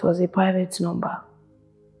 It was a private number.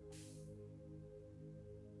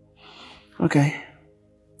 Okay.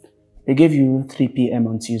 They gave you 3 p.m.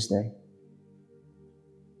 on Tuesday.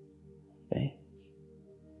 Okay.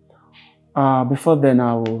 Before then,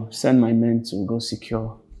 I will send my men to go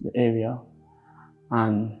secure the area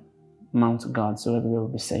and mount guard so everywhere will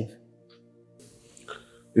be safe.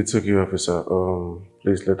 It's okay, officer.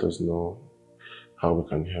 Please let us know how we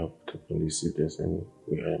can help the police if there's any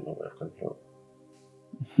way I know I can help.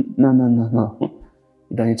 No.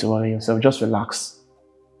 You don't need to worry yourself. Just relax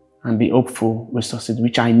and be hopeful we'll succeed,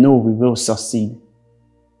 which I know we will succeed.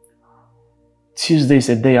 Tuesday is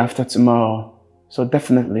a day after tomorrow, so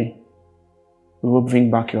definitely we will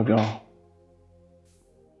bring back your girl.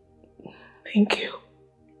 Thank you.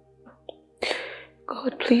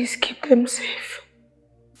 God, please keep them safe.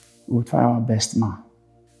 We'll try our best, ma.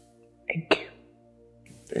 Thank you.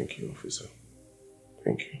 Thank you, officer.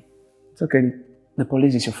 Thank you. It's okay. The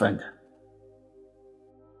police is your friend.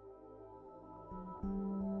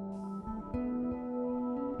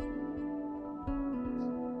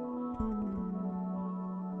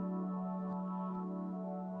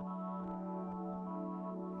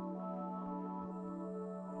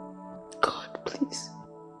 God, please.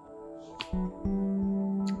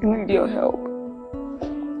 I need your help.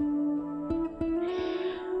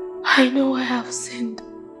 I know I have sinned.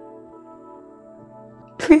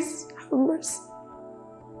 Please have mercy.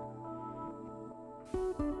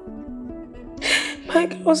 My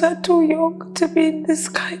girls are too young to be in this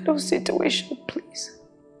kind of situation, please.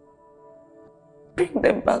 Bring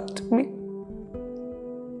them back to me.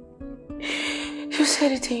 You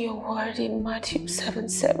said it in your word in Matthew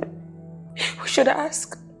 7:7. We should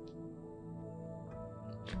ask,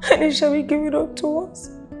 and it shall be given unto us.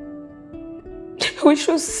 We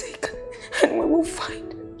should seek, and we will find.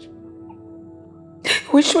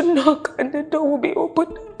 We should knock, and the door will be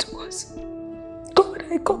opened to us. God,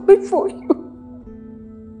 I come before you,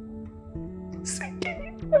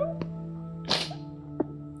 seeking your help.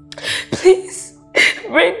 Please,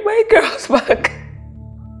 bring my girls back.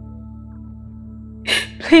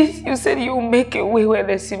 Please, you said you'll make a way where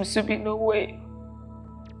there seems to be no way.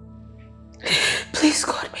 Please,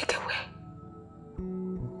 God, make a way.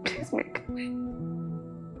 Please make a way.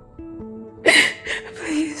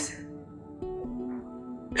 Please.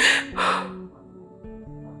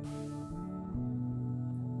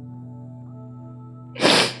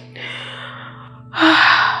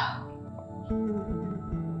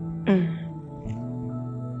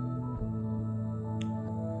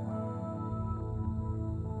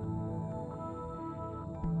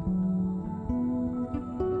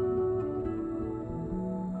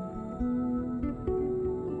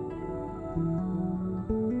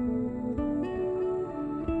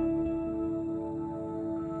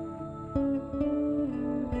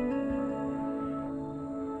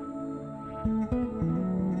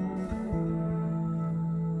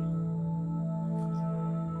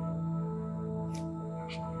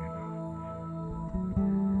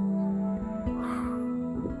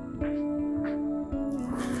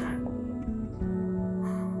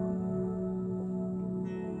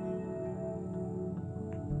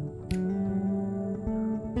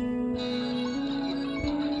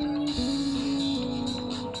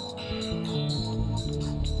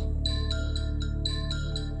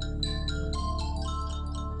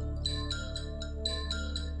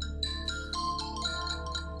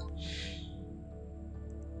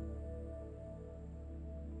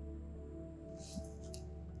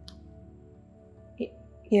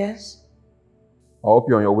 Yes. I hope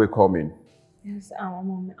you're on your way coming. Yes, I'm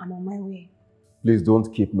on my way. Please don't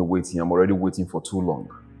keep me waiting. I'm already waiting for too long.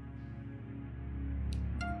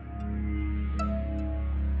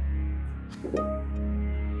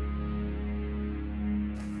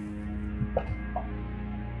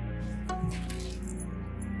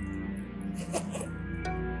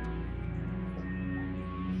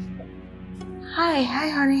 Hi,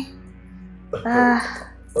 honey.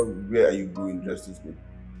 Where are you going dressed this way?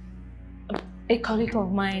 A colleague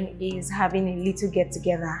of mine is having a little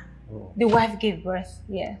get-together. Oh. The wife gave birth,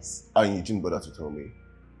 yes. And you didn't bother to tell me?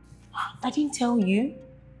 I didn't tell you.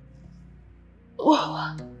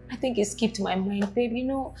 Oh, I think it skipped my mind, babe. You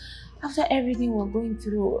know, after everything we're going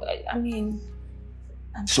through, I mean,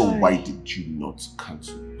 I'm sorry. Why did you not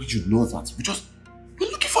cancel? We should know that. We're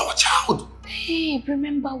looking for our child. Babe,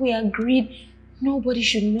 remember we agreed nobody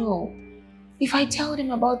should know. If I tell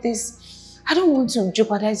them about this, I don't want to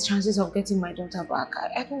jeopardize chances of getting my daughter back.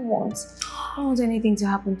 I don't want anything to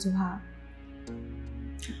happen to her.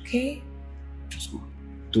 Okay? Just go.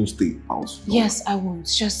 Don't stay out. No. Yes, I won't.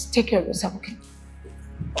 Just take care of yourself, okay?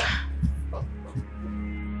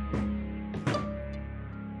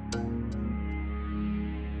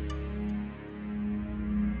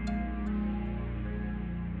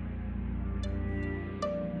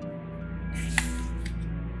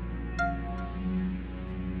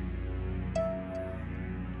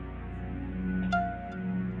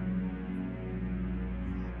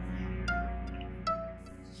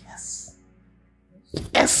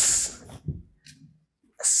 Yes.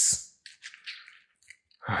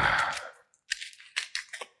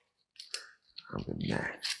 I'm the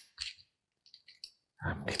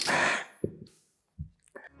man.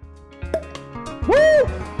 Woo!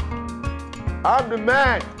 I'm the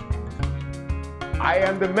man. I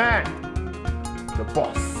am the man. The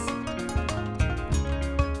boss.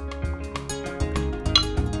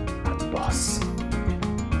 I'm the boss.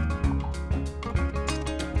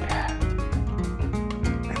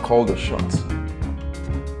 Call the shots.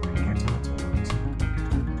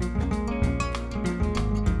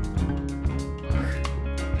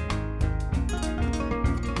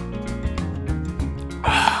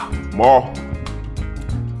 More.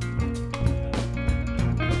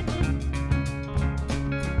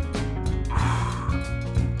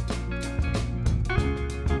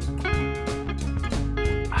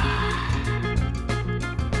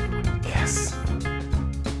 Yes.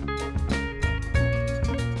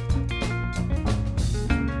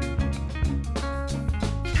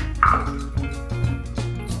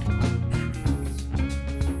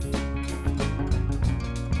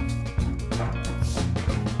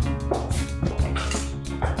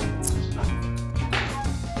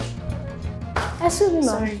 Excuse me, ma'am.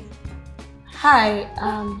 Sorry. Hi,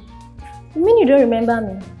 You mean you don't remember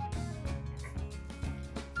me?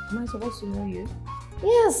 Am I supposed to know you?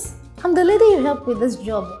 Yes, I'm the lady you helped with this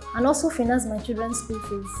job and also finance my children's school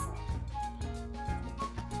fees.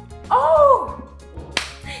 Oh!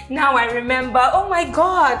 Now I remember. Oh my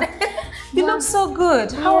God. You look so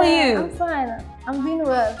good. How are you? I'm fine. I'm doing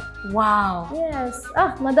well. Wow. Yes.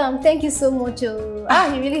 Madam, thank you so much. You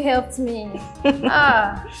really helped me.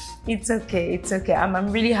 It's okay. It's okay.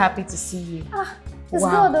 I'm really happy to see you. It's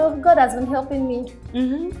God. Oh, God has been helping me.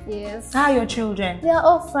 Yes. How are your children? They are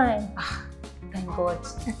all fine. Thank God.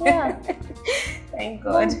 Yeah. Thank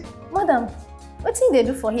God. Madam, what do they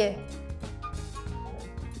do for here?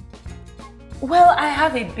 Well, I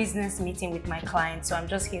have a business meeting with my client, so I'm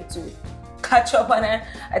just here to catch up, and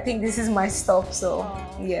I think this is my stop, so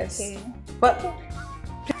yes. Okay. But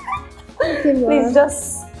please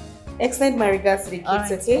just extend my regards to the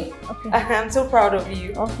kids, okay? Okay. I'm so proud of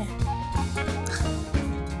you. Okay.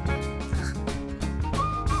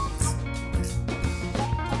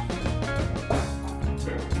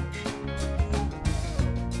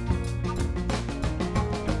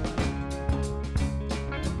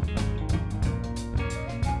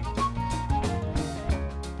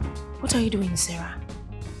 What are you doing, Sarah?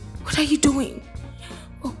 What are you doing?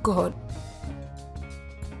 Oh God.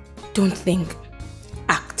 Don't think.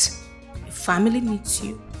 Act. Your family needs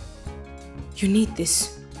you. You need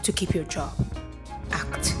this to keep your job.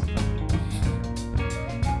 Act.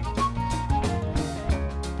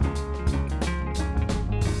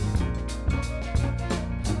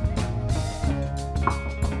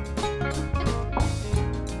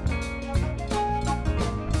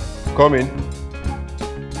 Come in.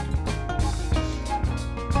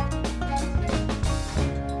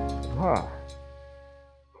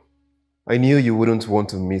 I knew you wouldn't want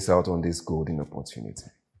to miss out on this golden opportunity.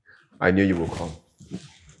 I knew you would come.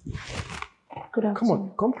 Good afternoon. Come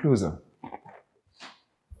on, come closer.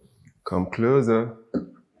 Come closer.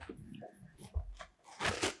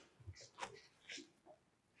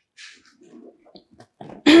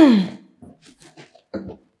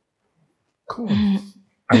 Come on.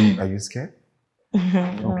 Are you scared?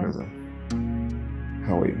 Come closer.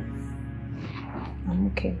 How are you? I'm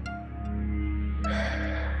okay.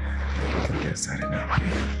 We can get started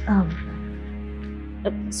now.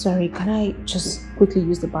 Sorry, can I just quickly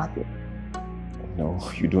use the bathroom? No,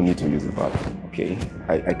 you don't need to use the bathroom, okay?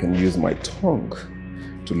 I can use my tongue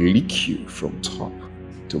to lick you from top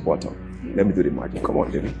to bottom. Let me do the magic. Come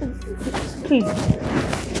on, baby. Please.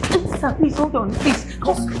 Sir, please hold on. Please.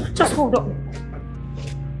 Just hold on.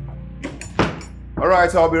 All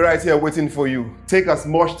right, I'll be right here waiting for you. Take as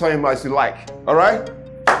much time as you like, all right?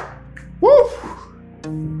 Woo!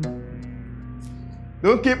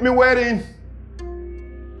 Don't keep me waiting.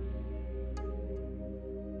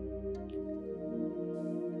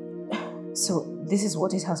 So, this is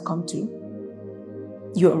what it has come to?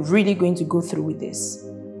 You're really going to go through with this?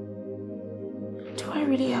 Do I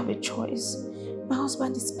really have a choice? My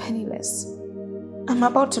husband is penniless. I'm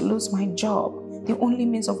about to lose my job, the only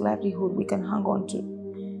means of livelihood we can hang on to.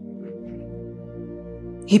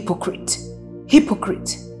 Hypocrite.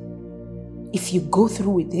 Hypocrite. If you go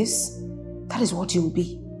through with this, that is what you'll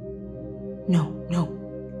be. No.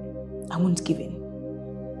 I won't give in.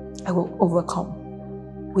 I will overcome.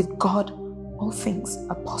 With God, all things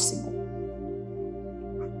are possible.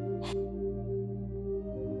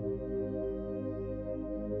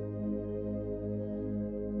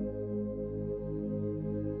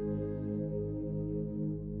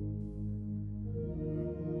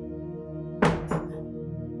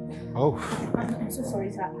 Oh. I'm so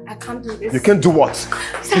sorry, sir. I can't do this. You can't do what?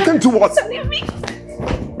 Sir, you can't do what? Sir, leave me.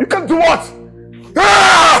 You can't do what?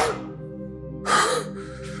 Ah!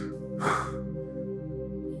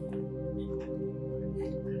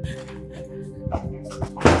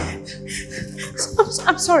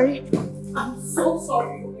 I'm sorry. I'm so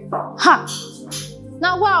sorry. Ha!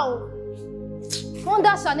 Now, wow.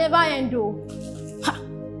 Wonder shall never end, though. Ha!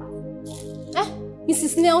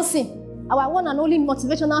 Mrs. Nelson, our one and only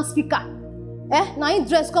motivational speaker. Now he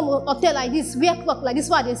dress come hotel like this, wear cloth like this,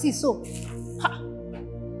 what they see so. Ha!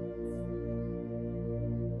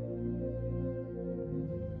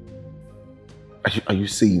 Are you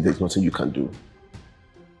saying there's nothing you can do?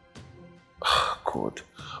 Oh, God.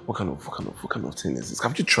 What kind of thing is this?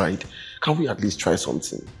 Have you tried? Can we at least try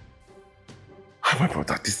something? Oh, my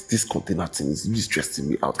brother, this container thing is really stressing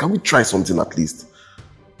me out. Can we try something at least?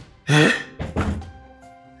 Eh?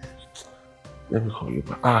 Let me call you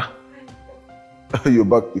back. You're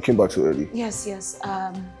back. You came back so early. Yes.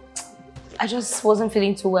 I just wasn't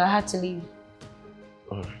feeling too well. I had to leave.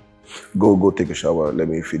 All right. Go take a shower. Let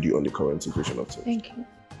me feed you on the current situation of things. Thank you.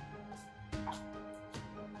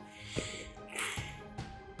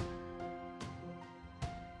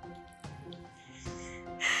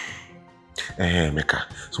 Mecca,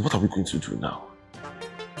 so what are we going to do now?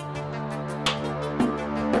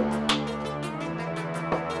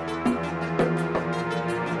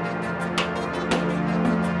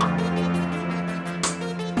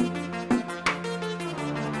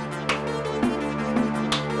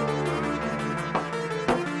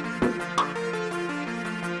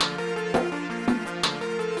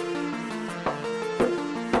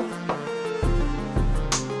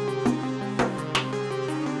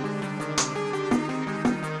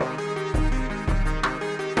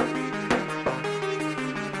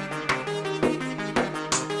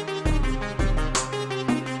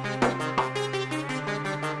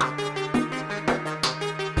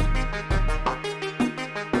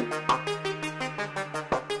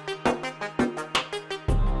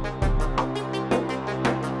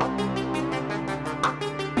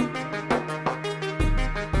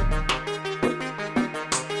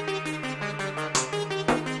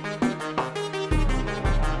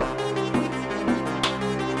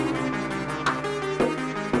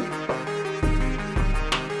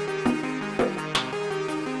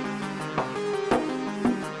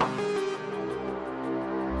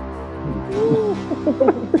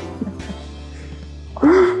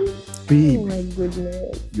 Babe, oh my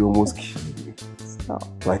goodness. You almost killed me.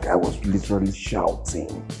 Stop. Like I was literally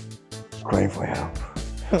shouting, crying for help.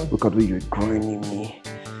 Look at the way you're grinding me.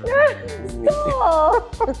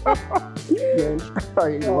 Stop!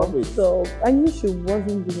 I love it. Stop. I knew she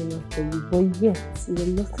wasn't good enough for you, but yet you were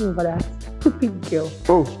lusting over that stupid girl.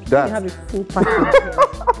 Oh, that. You have a full package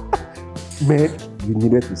here. Man, you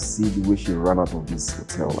needed to see the way she ran out of this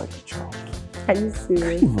hotel like a child. Are you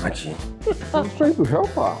serious? Imagine. I'm trying to help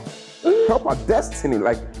her. Help her destiny,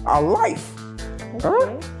 like our life.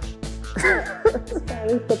 Okay. Huh? Let's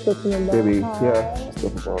stop talking about Baby, her. yeah,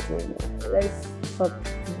 stop about me. Let's stop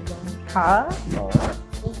talking about her.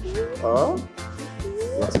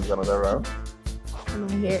 What is another round? I'm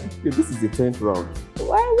here. Yeah, this is the 10th round.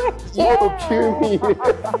 Why would You want to kill me?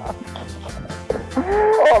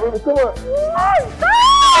 Oh, baby, come on.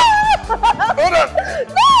 Hold on.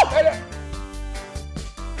 No!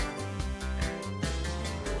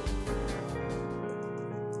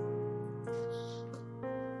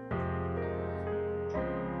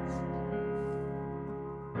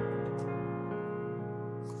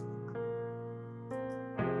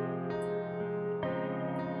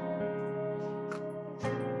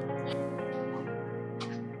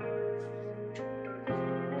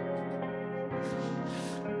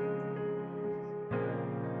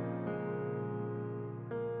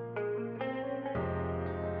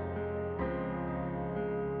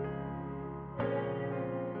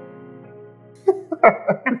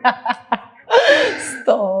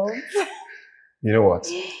 Stop. You know what?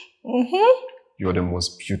 Mm-hmm. You're the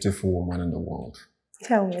most beautiful woman in the world.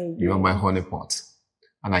 Tell me. You are my honeypot.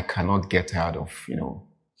 And I cannot get tired of,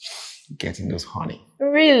 getting those honey.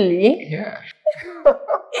 Really? Yeah.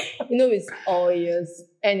 You know it's all yours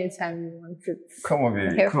anytime you want it. Come on,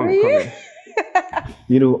 baby. Here Come for you.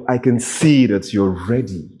 on. I can see that you're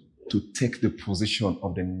ready to take the position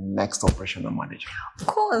of the next operational manager. Of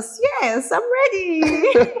course, yes, I'm ready.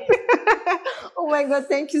 Oh my God,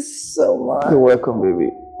 thank you so much. You're welcome, baby.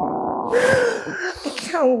 I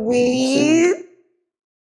can't wait.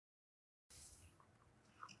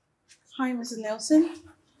 Hi, Mrs. Nelson.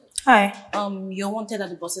 Hi. You're wanted at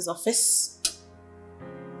the boss's office.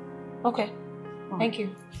 Okay. Thank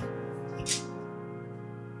you.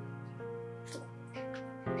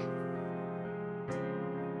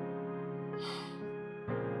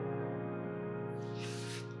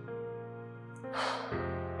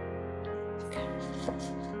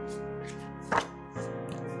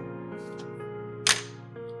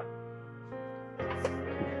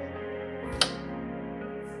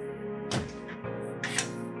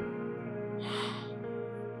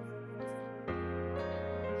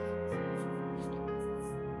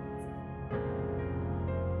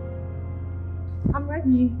 I'm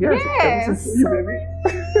ready. Yes. Yes. You, baby.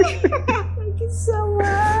 Thank you so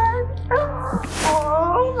much.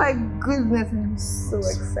 Oh my goodness, I'm so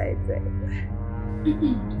excited.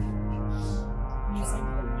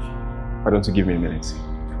 Why don't you give me a minute?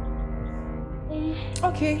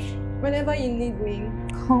 Okay, whenever you need me,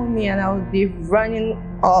 call me and I'll be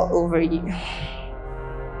running all over you.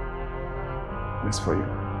 This for you.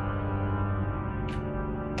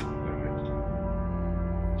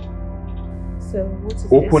 So, what is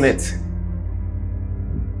Open this? it.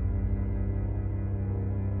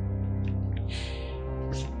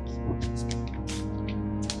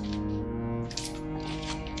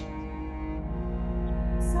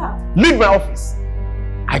 Sir. Leave my office.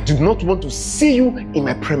 I do not want to see you in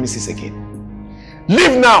my premises again.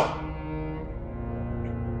 Leave now.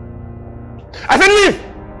 I said leave.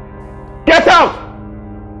 Get out.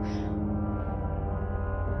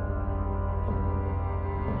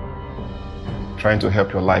 Trying to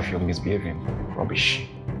help your life, you're misbehaving. Rubbish.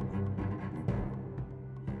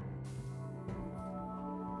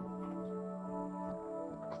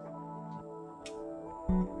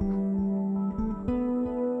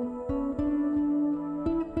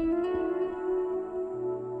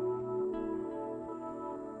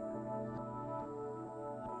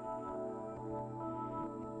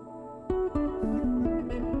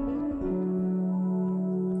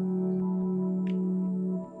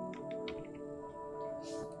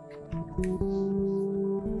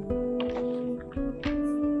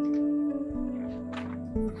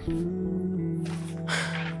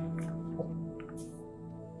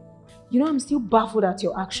 You know, I'm still baffled at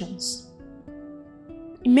your actions.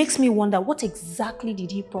 It makes me wonder, what exactly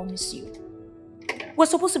did he promise you? We're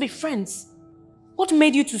supposed to be friends. What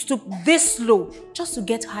made you to stoop this low just to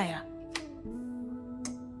get higher?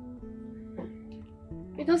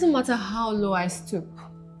 It doesn't matter how low I stoop,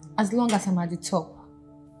 as long as I'm at the top.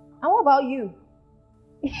 And what about you?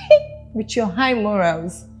 With your high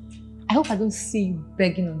morals, I hope I don't see you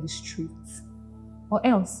begging on the streets. Or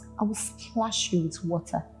else, I will splash you with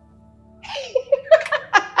water.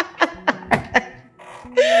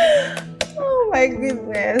 Oh my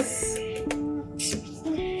goodness.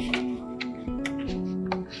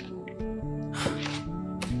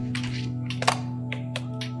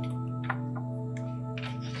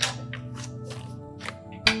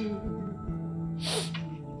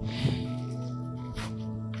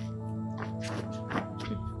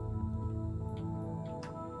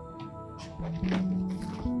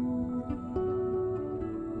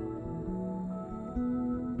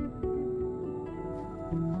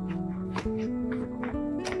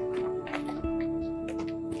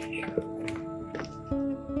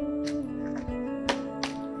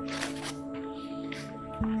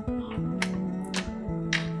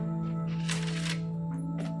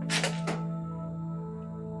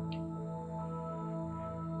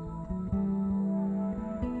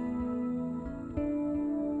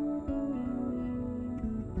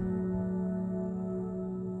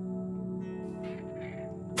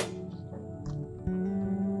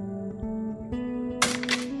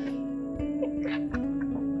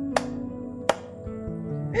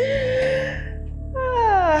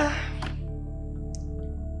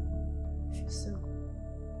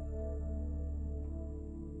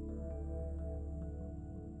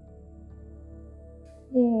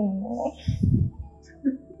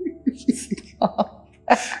 Stop.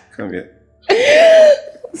 Come here.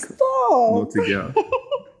 Stop. Naughty girl.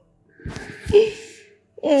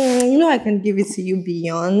 You know I can give it to you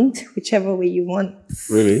beyond, whichever way you want.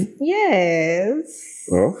 Really? Yes.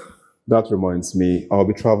 Well, that reminds me, I'll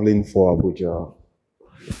be traveling for Abuja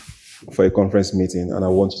for a conference meeting, and I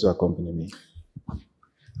want you to accompany me.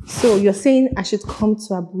 So you're saying I should come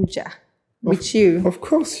to Abuja with you? Of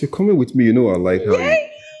course, you're coming with me. You know I like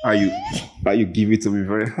how you give it to me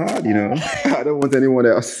very hard, you know. I don't want anyone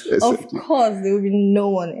else except Of course, there will be no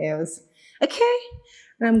one else. Okay?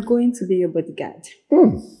 And I'm going to be your bodyguard.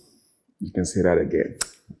 You can say that again.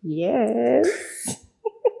 Yes.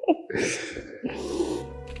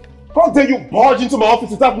 How dare you barge into my office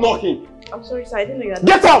without knocking? I'm sorry, sir. I didn't know you had...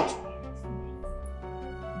 Get out!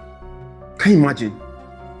 Can you imagine?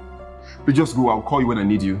 You just go, I'll call you when I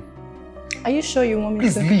need you. Are you sure you want me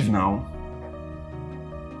Please to? leave now.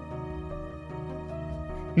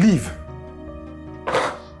 Leave.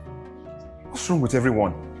 What's wrong with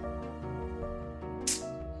everyone?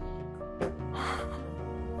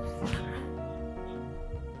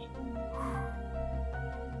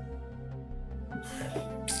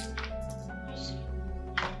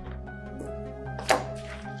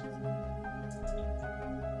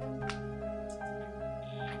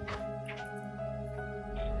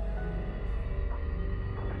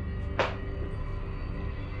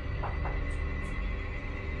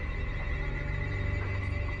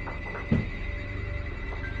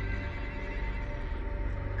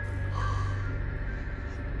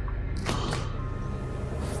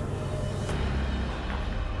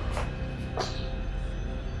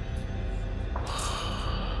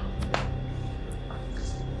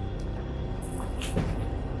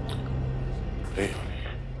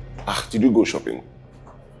 Did you go shopping?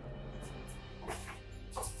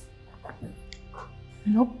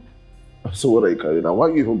 Nope. So what are you carrying now? Why are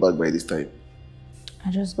you even back by this time?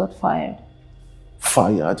 I just got fired.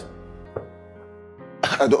 Fired?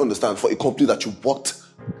 I don't understand. For a company that you worked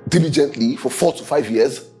diligently for 4 to 5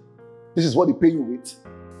 years, this is what they pay you with?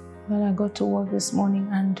 Well, I got to work this morning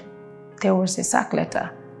and there was a sack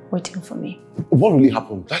letter waiting for me. What really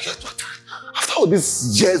happened? Like, after all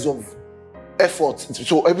these years of effort,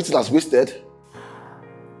 so everything has wasted?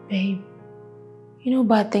 Babe, you know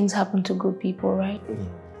bad things happen to good people, right?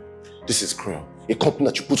 This is cruel. A company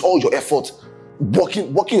that you put all your effort,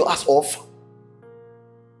 working your ass off.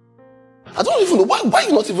 I don't even know, why are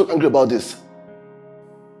you not even angry about this?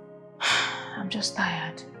 I'm just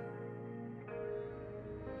tired.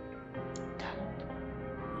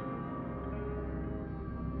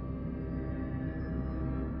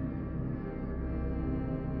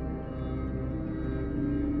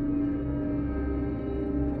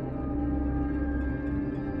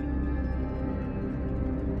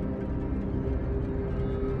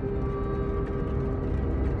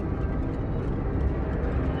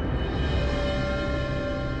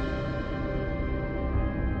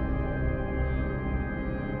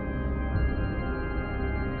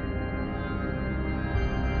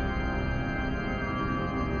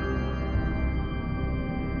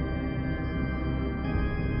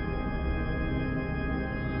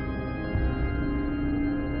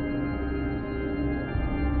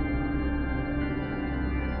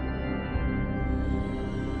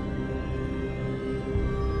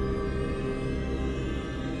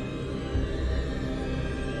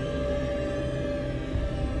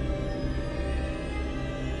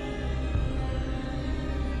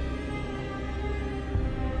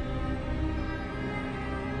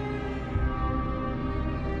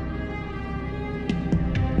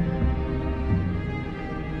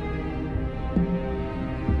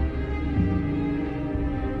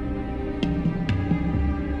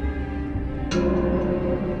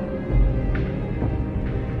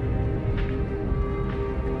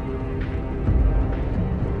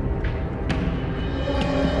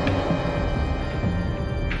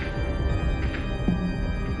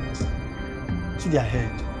 Their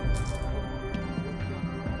head.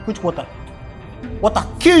 Which water? Water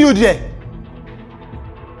kill you there.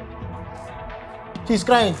 She's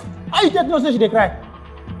crying. How you take no say she dey cry?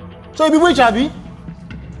 So you be witch, Abi?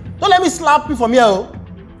 Don't let me slap you from here. Oh.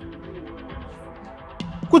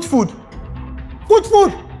 Good food. Good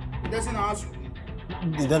food.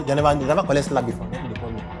 They never collect slap before. They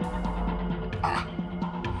call me.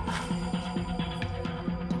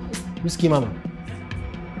 Risky mama.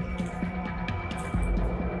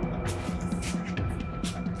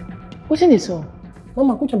 Waiting this up.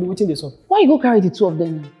 Mama, which one be waiting this up? Why you go carry the two of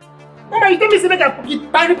them? Mama, you tell me say make I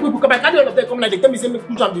carry people come. I carry all of them come like they tell me say make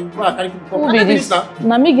push am the before I carry people come. Who be this?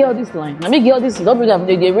 Na me get all this line. Na me get all this. Don't bring them.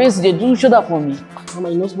 They raise. They do shoulder for me. Mama,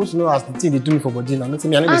 you're not supposed to know as the thing they do me for body now. Not say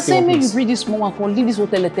me. I say make you bring this small one. Come leave this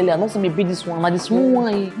hotel. I not say me bring this one. Na the small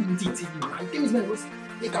one. You tell me say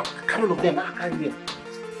make I carry all of them. I carry them.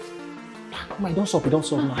 Mama, don't stop. Don't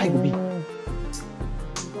stop. How you be?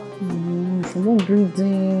 Someone bring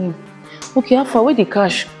them. Okay, how far? Where the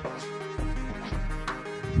cash?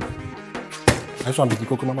 I just want to be the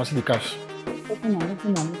cocoa. Mama, see the cash.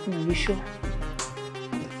 Open. You sure?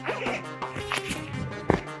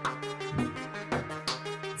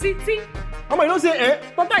 See. Mama, you don't say eh?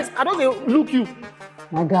 Sometimes I don't say look you.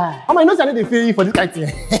 My guy. Mama, you know say I need to pay you for this kind of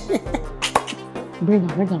thing. Bring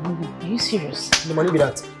them. Are you serious? The money be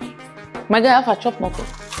that. My guy, have a chop nothing.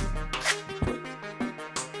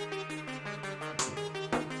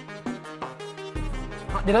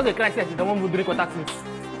 They don't get crisis. They don't want to do contact me.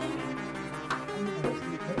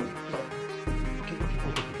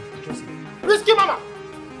 Risky, Mama.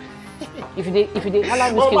 If you allow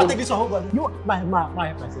risky, Mama, take this one. Hold on. You, my.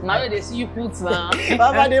 Now they see you put now.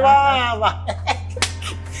 Mama.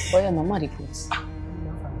 Oh yeah, Mama, they put.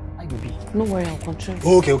 I will be. No worry, I'll control.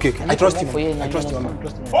 Okay. I trust you. I trust you, Mama.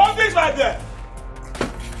 Hold this right there.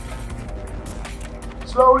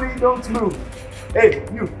 Slowly, don't move. Hey,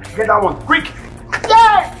 you get that one, quick.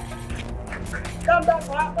 Yeah! Calm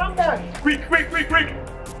down. Quick.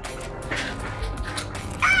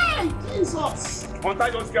 Hey, Jesus! Untie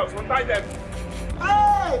those girls, untie them.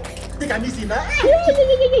 Hey! Take a easy now. Yeah.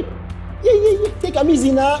 Take a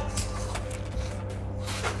easy now.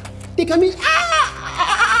 Take a easy.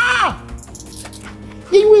 Ah!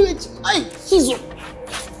 Wait. Hey, Jesus!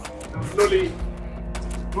 Slowly.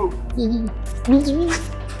 Move. Move.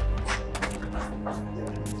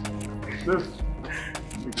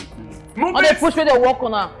 They push where they walk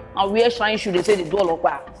on her and wear shine shoe. They say they do all of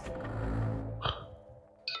that.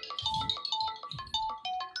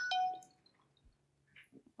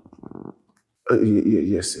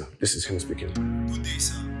 Yes, sir. This is him speaking. Good day,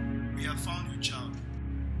 sir. We have found your child.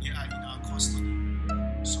 You are in our custody.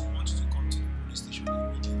 So we want you to come to the police station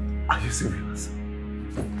immediately. Are you serious?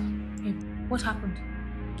 Hey, what happened?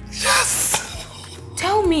 Yes!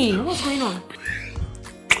 Tell me, what's going on?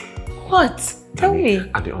 What? Tell me.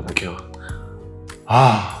 And the other girl.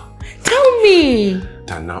 Tell me.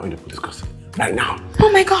 They're now in the police custody. Right now. Oh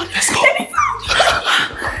my God. Let's go.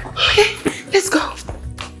 Okay, let's go.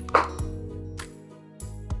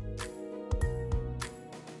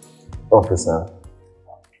 Officer,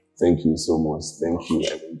 thank you so much. Thank you.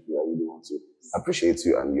 I really want to appreciate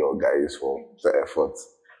you and your guys for the effort.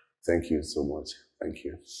 Thank you so much. Thank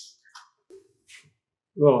you.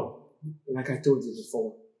 Well, like I told you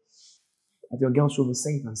before, that your girls will be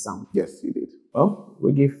safe and sound. Yes, you did. Well,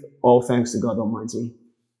 we give all thanks to God Almighty.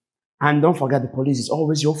 And don't forget the police is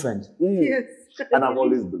always your friend. Yes. And I've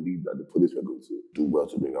always believed that the police were going to do well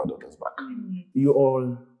to bring our daughters back. You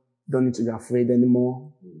all don't need to be afraid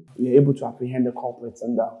anymore. We're able to apprehend the culprits,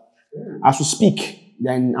 and as we speak,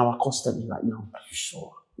 they're in our custody right now. Are you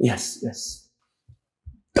sure? Yes.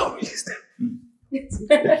 Don't release them.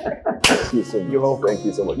 Thank you so much. You're welcome. Thank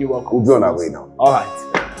you so much. You're welcome. We'll be on our way now. All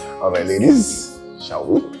right, ladies, shall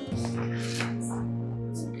we?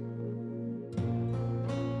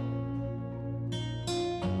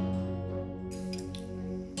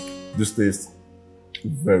 This tastes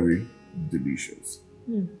very delicious.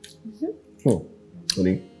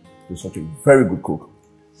 Honey, you're such a very good cook.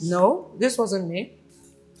 No, this wasn't me.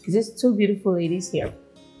 These two beautiful ladies here.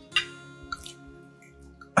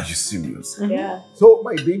 Are you serious? Yeah. So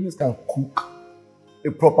my babies can cook a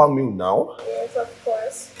proper meal now? Yes, of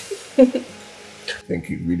course. Thank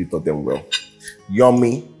you. Really taught them well.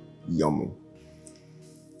 Yummy.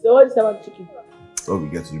 So what is about chicken? So we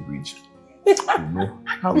get to the bridge. You know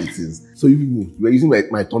how it is. So you were using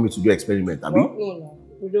my tummy to do experiment, Abby? No.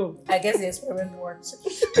 We don't. I guess the experiment worked.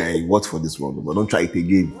 I worked for this one, but don't try it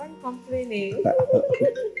again. Why are you complaining?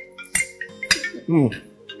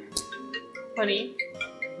 Honey,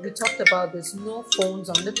 we talked about there's no phones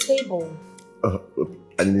on the table.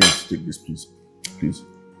 I need to take this, please. Please.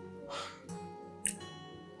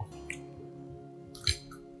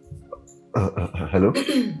 Hello?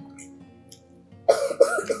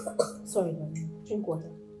 Sorry, darling. Drink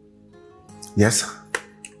water. Yes?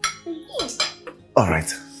 All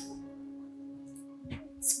right.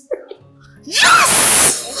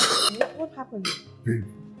 Yes! What happened? Babe.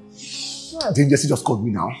 What? The agency just called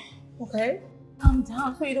me now. Okay. Calm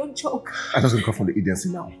down so you don't choke. I just got a call from the agency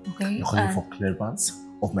now. Okay. They're calling for clearance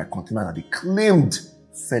of my container that they claimed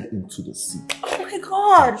fell into the sea. Oh my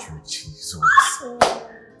God. Thank you, Jesus.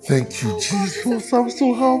 Thank you, Jesus. I'm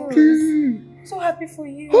so happy. So happy for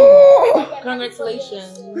you.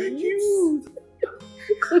 Congratulations. Thank you.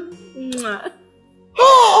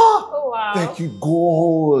 Oh, wow. Thank you,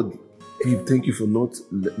 God. Babe, thank you for not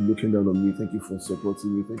looking down on me. Thank you for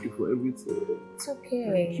supporting me. Thank you for everything. It's okay.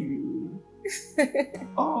 Thank you.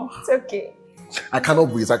 It's okay. I cannot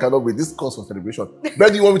wait. I cannot wait. This calls for celebration. Where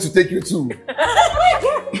do you want me to take you to?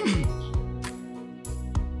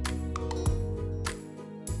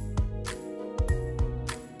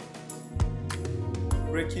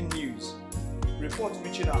 Breaking news. Report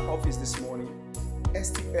reaching our office this morning.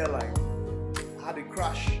 ST Airline had a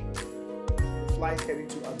crash. The flight heading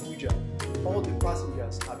to Abuja. All the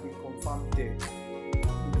passengers have been confirmed dead.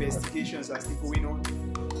 Investigations are still going on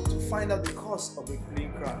to find out the cause of the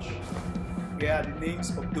plane crash. Here are the names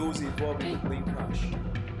of those involved in the plane crash.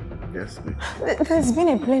 Yes, please. There's been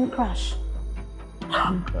a plane crash.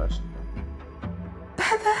 Crash.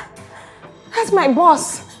 That's my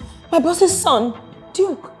boss. My boss's son,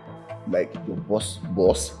 Duke. Like your boss?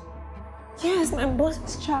 Yes, my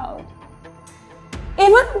boss's child.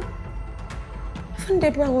 Even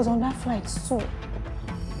Deborah was on that flight too.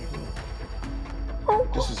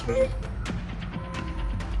 This is really...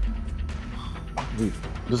 Wait,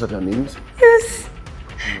 those are their names? Yes.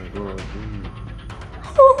 Oh my God.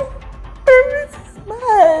 Oh, this is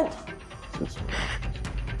bad.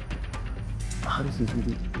 This is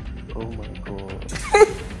really... Oh my God.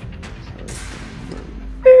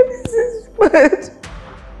 This is bad.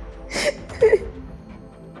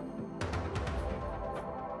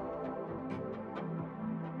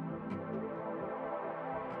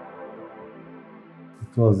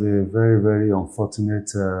 It was a very, very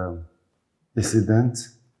unfortunate incident.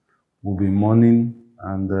 We'll be mourning,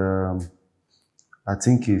 and I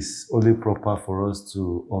think it's only proper for us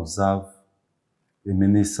to observe a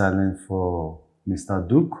minute silence for Mr.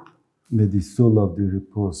 Duke. May the soul of the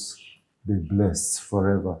repose be blessed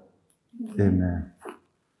forever. Amen.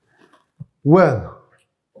 Well,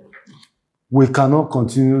 we cannot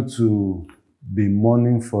continue to be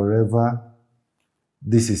mourning forever.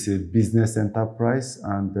 This is a business enterprise,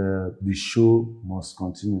 and the show must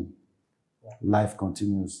continue. Life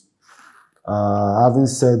continues. Having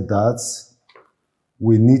said that,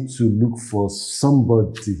 we need to look for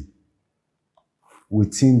somebody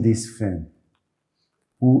within this firm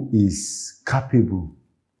who is capable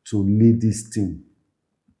to lead this team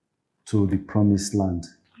to the promised land.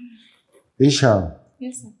 Ishal,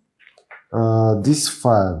 Yes, sir. this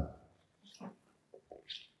file,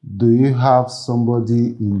 do you have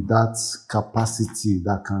somebody in that capacity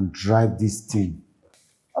that can drive this team?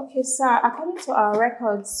 Okay, sir. According to our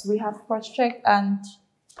records, we have cross-checked, and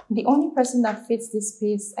the only person that fits this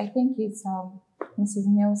space, I think, is Mrs.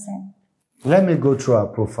 Nelson. Let me go through her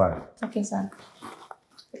profile. Okay, sir.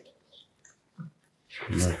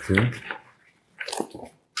 Okay.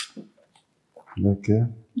 Okay.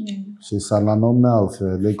 Yeah. She's an alumna of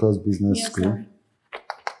Lagos Business Yes, School.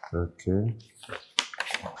 sir. Okay.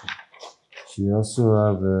 She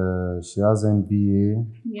also she has MBA.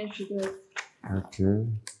 Yes, she does. Okay.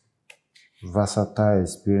 Versatile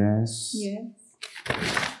experience. Yes.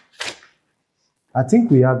 I think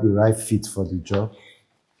we have the right fit for the job.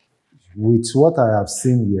 With what I have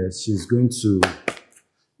seen here, she's going to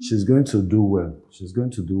do well. She's going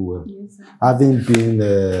to do well. Yes, sir.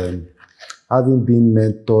 Having been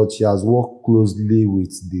mentored, she has worked closely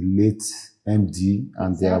with the late MD,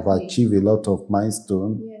 and they have achieved a lot of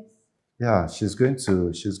milestones. Yes. Yeah, she's going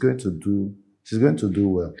to do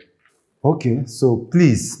well. Okay, so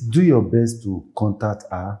please do your best to contact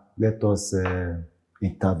her. Let us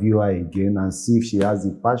interview her again and see if she has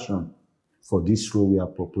the passion for this role we are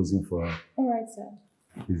proposing for her. All right, sir.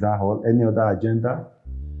 Is that all? Any other agenda?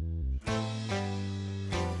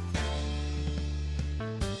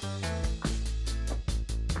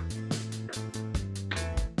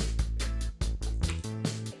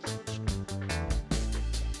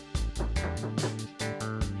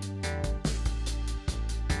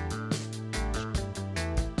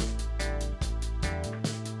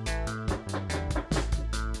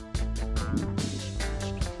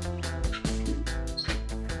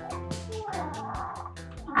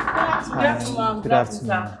 Good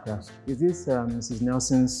afternoon. Yes. Is this Mrs.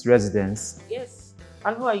 Nelson's residence? Yes.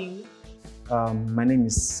 And who are you? My name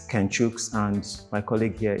is Ken Chooks, and my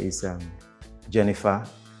colleague here is Jennifer.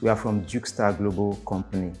 We are from Jukestar Global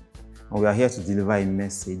Company, and we are here to deliver a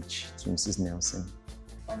message to Mrs. Nelson.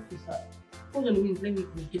 Okay, sir. Hold on a minute, let me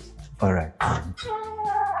get it. All right.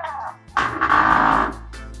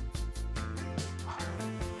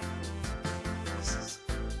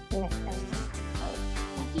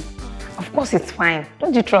 Of course it's fine.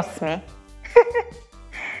 Don't you trust me?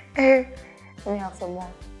 Let me have some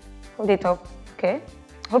more. Hold it up, okay?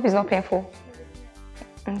 Hope it's not painful.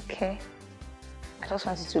 Okay. I just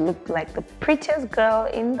want you to look like the prettiest girl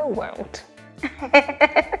in the world.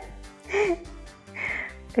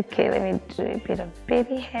 Okay, let me do a bit of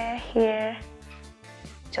baby hair here.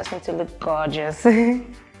 Just need to look gorgeous.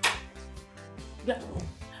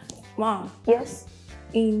 Mom. Yes?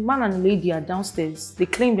 A man and a lady are downstairs. They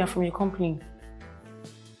claim they're from your company.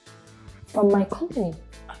 From my company?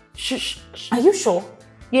 Shh. Are you sure?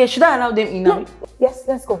 Yeah, should I allow them in now? No. Yes,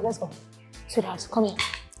 let's go. Sweetheart, come here.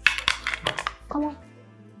 Come on.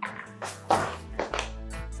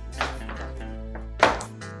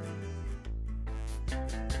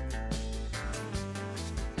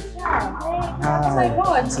 Oh my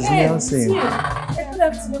God, Mrs. Nelson. Good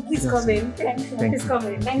afternoon. Please come in. Please come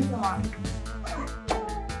in. Thank you, Mom.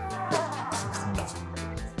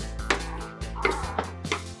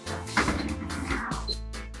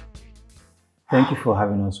 Thank you for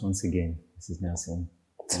having us once again, Mrs. Nelson.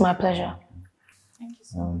 It's my pleasure. Thank you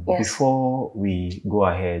so much. Yes. Before we go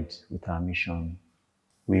ahead with our mission,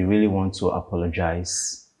 we really want to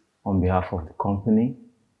apologize on behalf of the company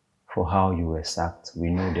for how you were sacked. We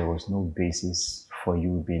know there was no basis for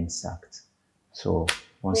you being sacked. So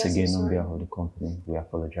once again, on behalf of the company, we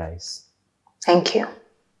apologize. Thank you.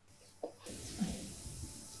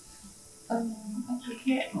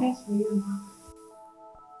 Okay, that's for you.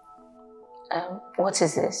 What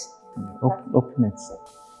is this? Open it.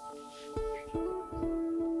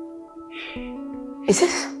 Is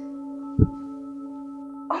this?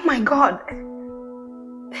 Oh my God.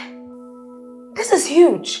 This is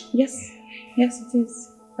huge. Yes, it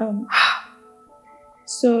is.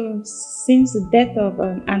 So, since the death of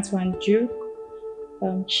Antoine Duke,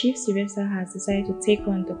 Chief Sylvester has decided to take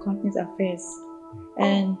on the company's affairs.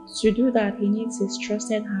 And to do that, he needs his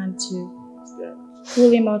trusted hand to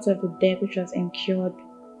pull him out of the debt which was incurred,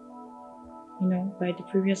 by the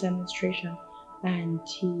previous administration. And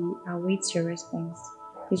he awaits your response.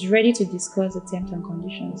 He's ready to discuss the terms and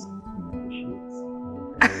conditions.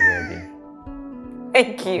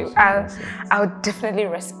 Thank you. I'll definitely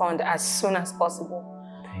respond as soon as possible.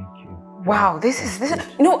 Thank you. Wow, this is.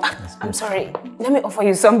 No, I'm sorry. Let me offer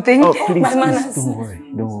you something. Oh, please, My manners. don't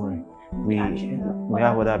worry. We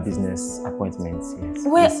have other business appointments. Yes.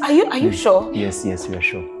 Wait, please. are you sure? Yes, we are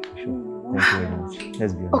sure. Thank you very much.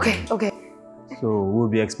 Let's be honest. Okay. So we'll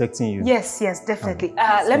be expecting you. Yes, definitely.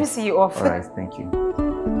 Let me see you off. All right, thank you.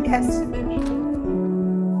 Yes.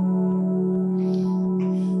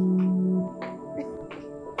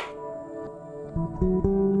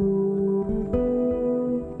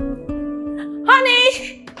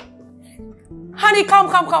 Honey, come.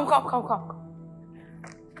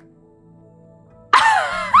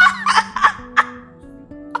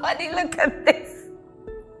 Honey, look at this.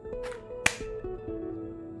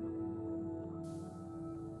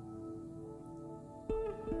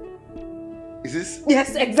 Is this?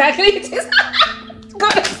 Yes, exactly. It is.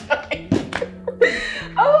 Good.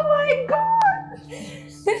 Oh my God.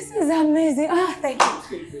 This is amazing. Thank you.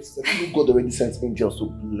 God already sent angels to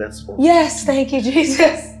bless us. Yes, thank you,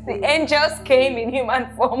 Jesus. The angels came in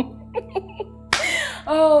human form.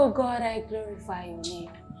 Oh God, I glorify your name.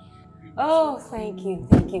 Oh, thank you.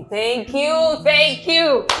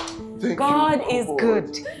 God is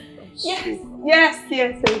good. Yes. Yes,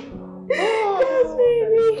 baby.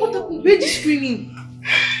 What happened? Where are you screaming?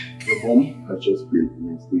 Your mom has just been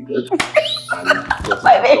reinstated.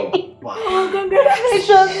 My baby. Oh,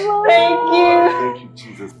 congratulations, Mom. Thank you,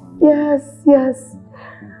 Jesus. Yes.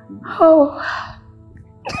 Oh.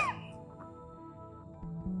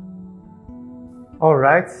 All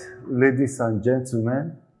right, ladies and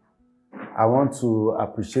gentlemen, I want to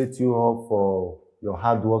appreciate you all for your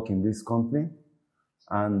hard work in this company.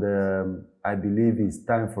 And I believe it's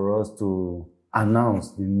time for us to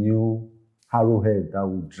announce the new arrowhead that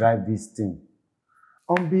will drive this team.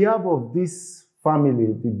 On behalf of this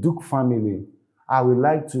family, the Duke family, I would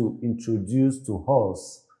like to introduce to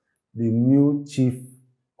us the new Chief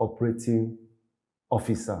Operating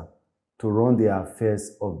Officer to run the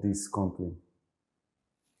affairs of this company.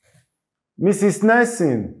 Mrs.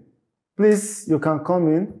 Nelson, please, you can come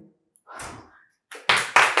in.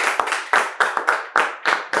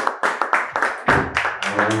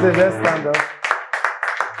 Please, let's stand up.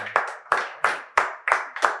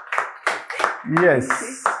 Yes,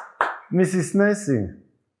 Mrs. Nelson,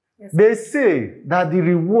 they say that the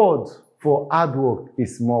reward for hard work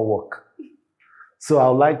is more work. So I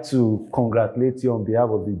would like to congratulate you on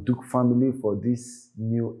behalf of the Duke family for this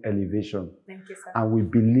new elevation. Thank you, sir. And we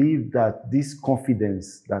believe that this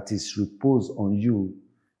confidence that is reposed on you,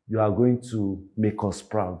 you are going to make us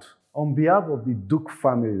proud. On behalf of the Duke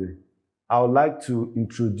family, I would like to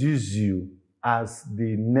introduce you as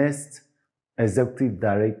the next executive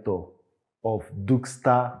director of Duke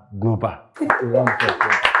Star Global.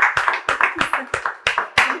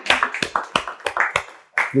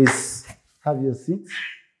 Please have your seat.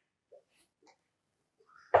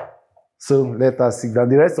 So let us sit down.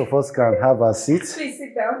 The rest of us can have our seats. Please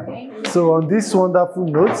sit down. Thank you. So on this wonderful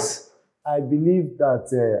note, I believe that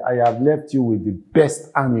I have left you with the best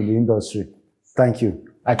hand in the industry. Thank you.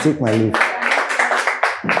 I take my leave.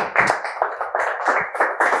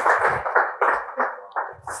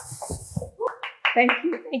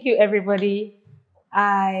 Thank you, everybody.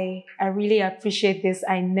 I really appreciate this.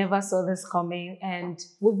 I never saw this coming, and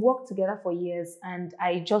we've worked together for years, and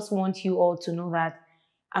I just want you all to know that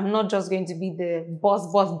I'm not just going to be the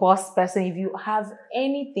boss person. If you have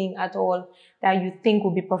anything at all that you think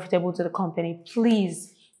will be profitable to the company,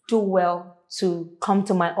 please do well to come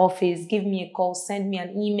to my office, give me a call, send me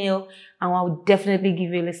an email, and I will definitely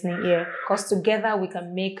give you a listening ear, because together we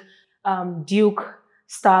can make Duke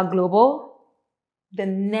Star Global the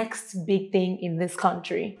next big thing in this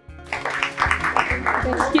country.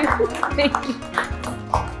 Thank you. Thank you.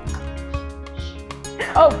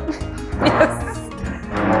 Oh, yes.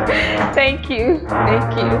 Thank you.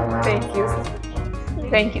 Thank you. Thank you.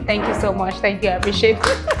 Thank you. Thank you so much. Thank you. I appreciate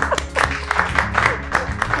it.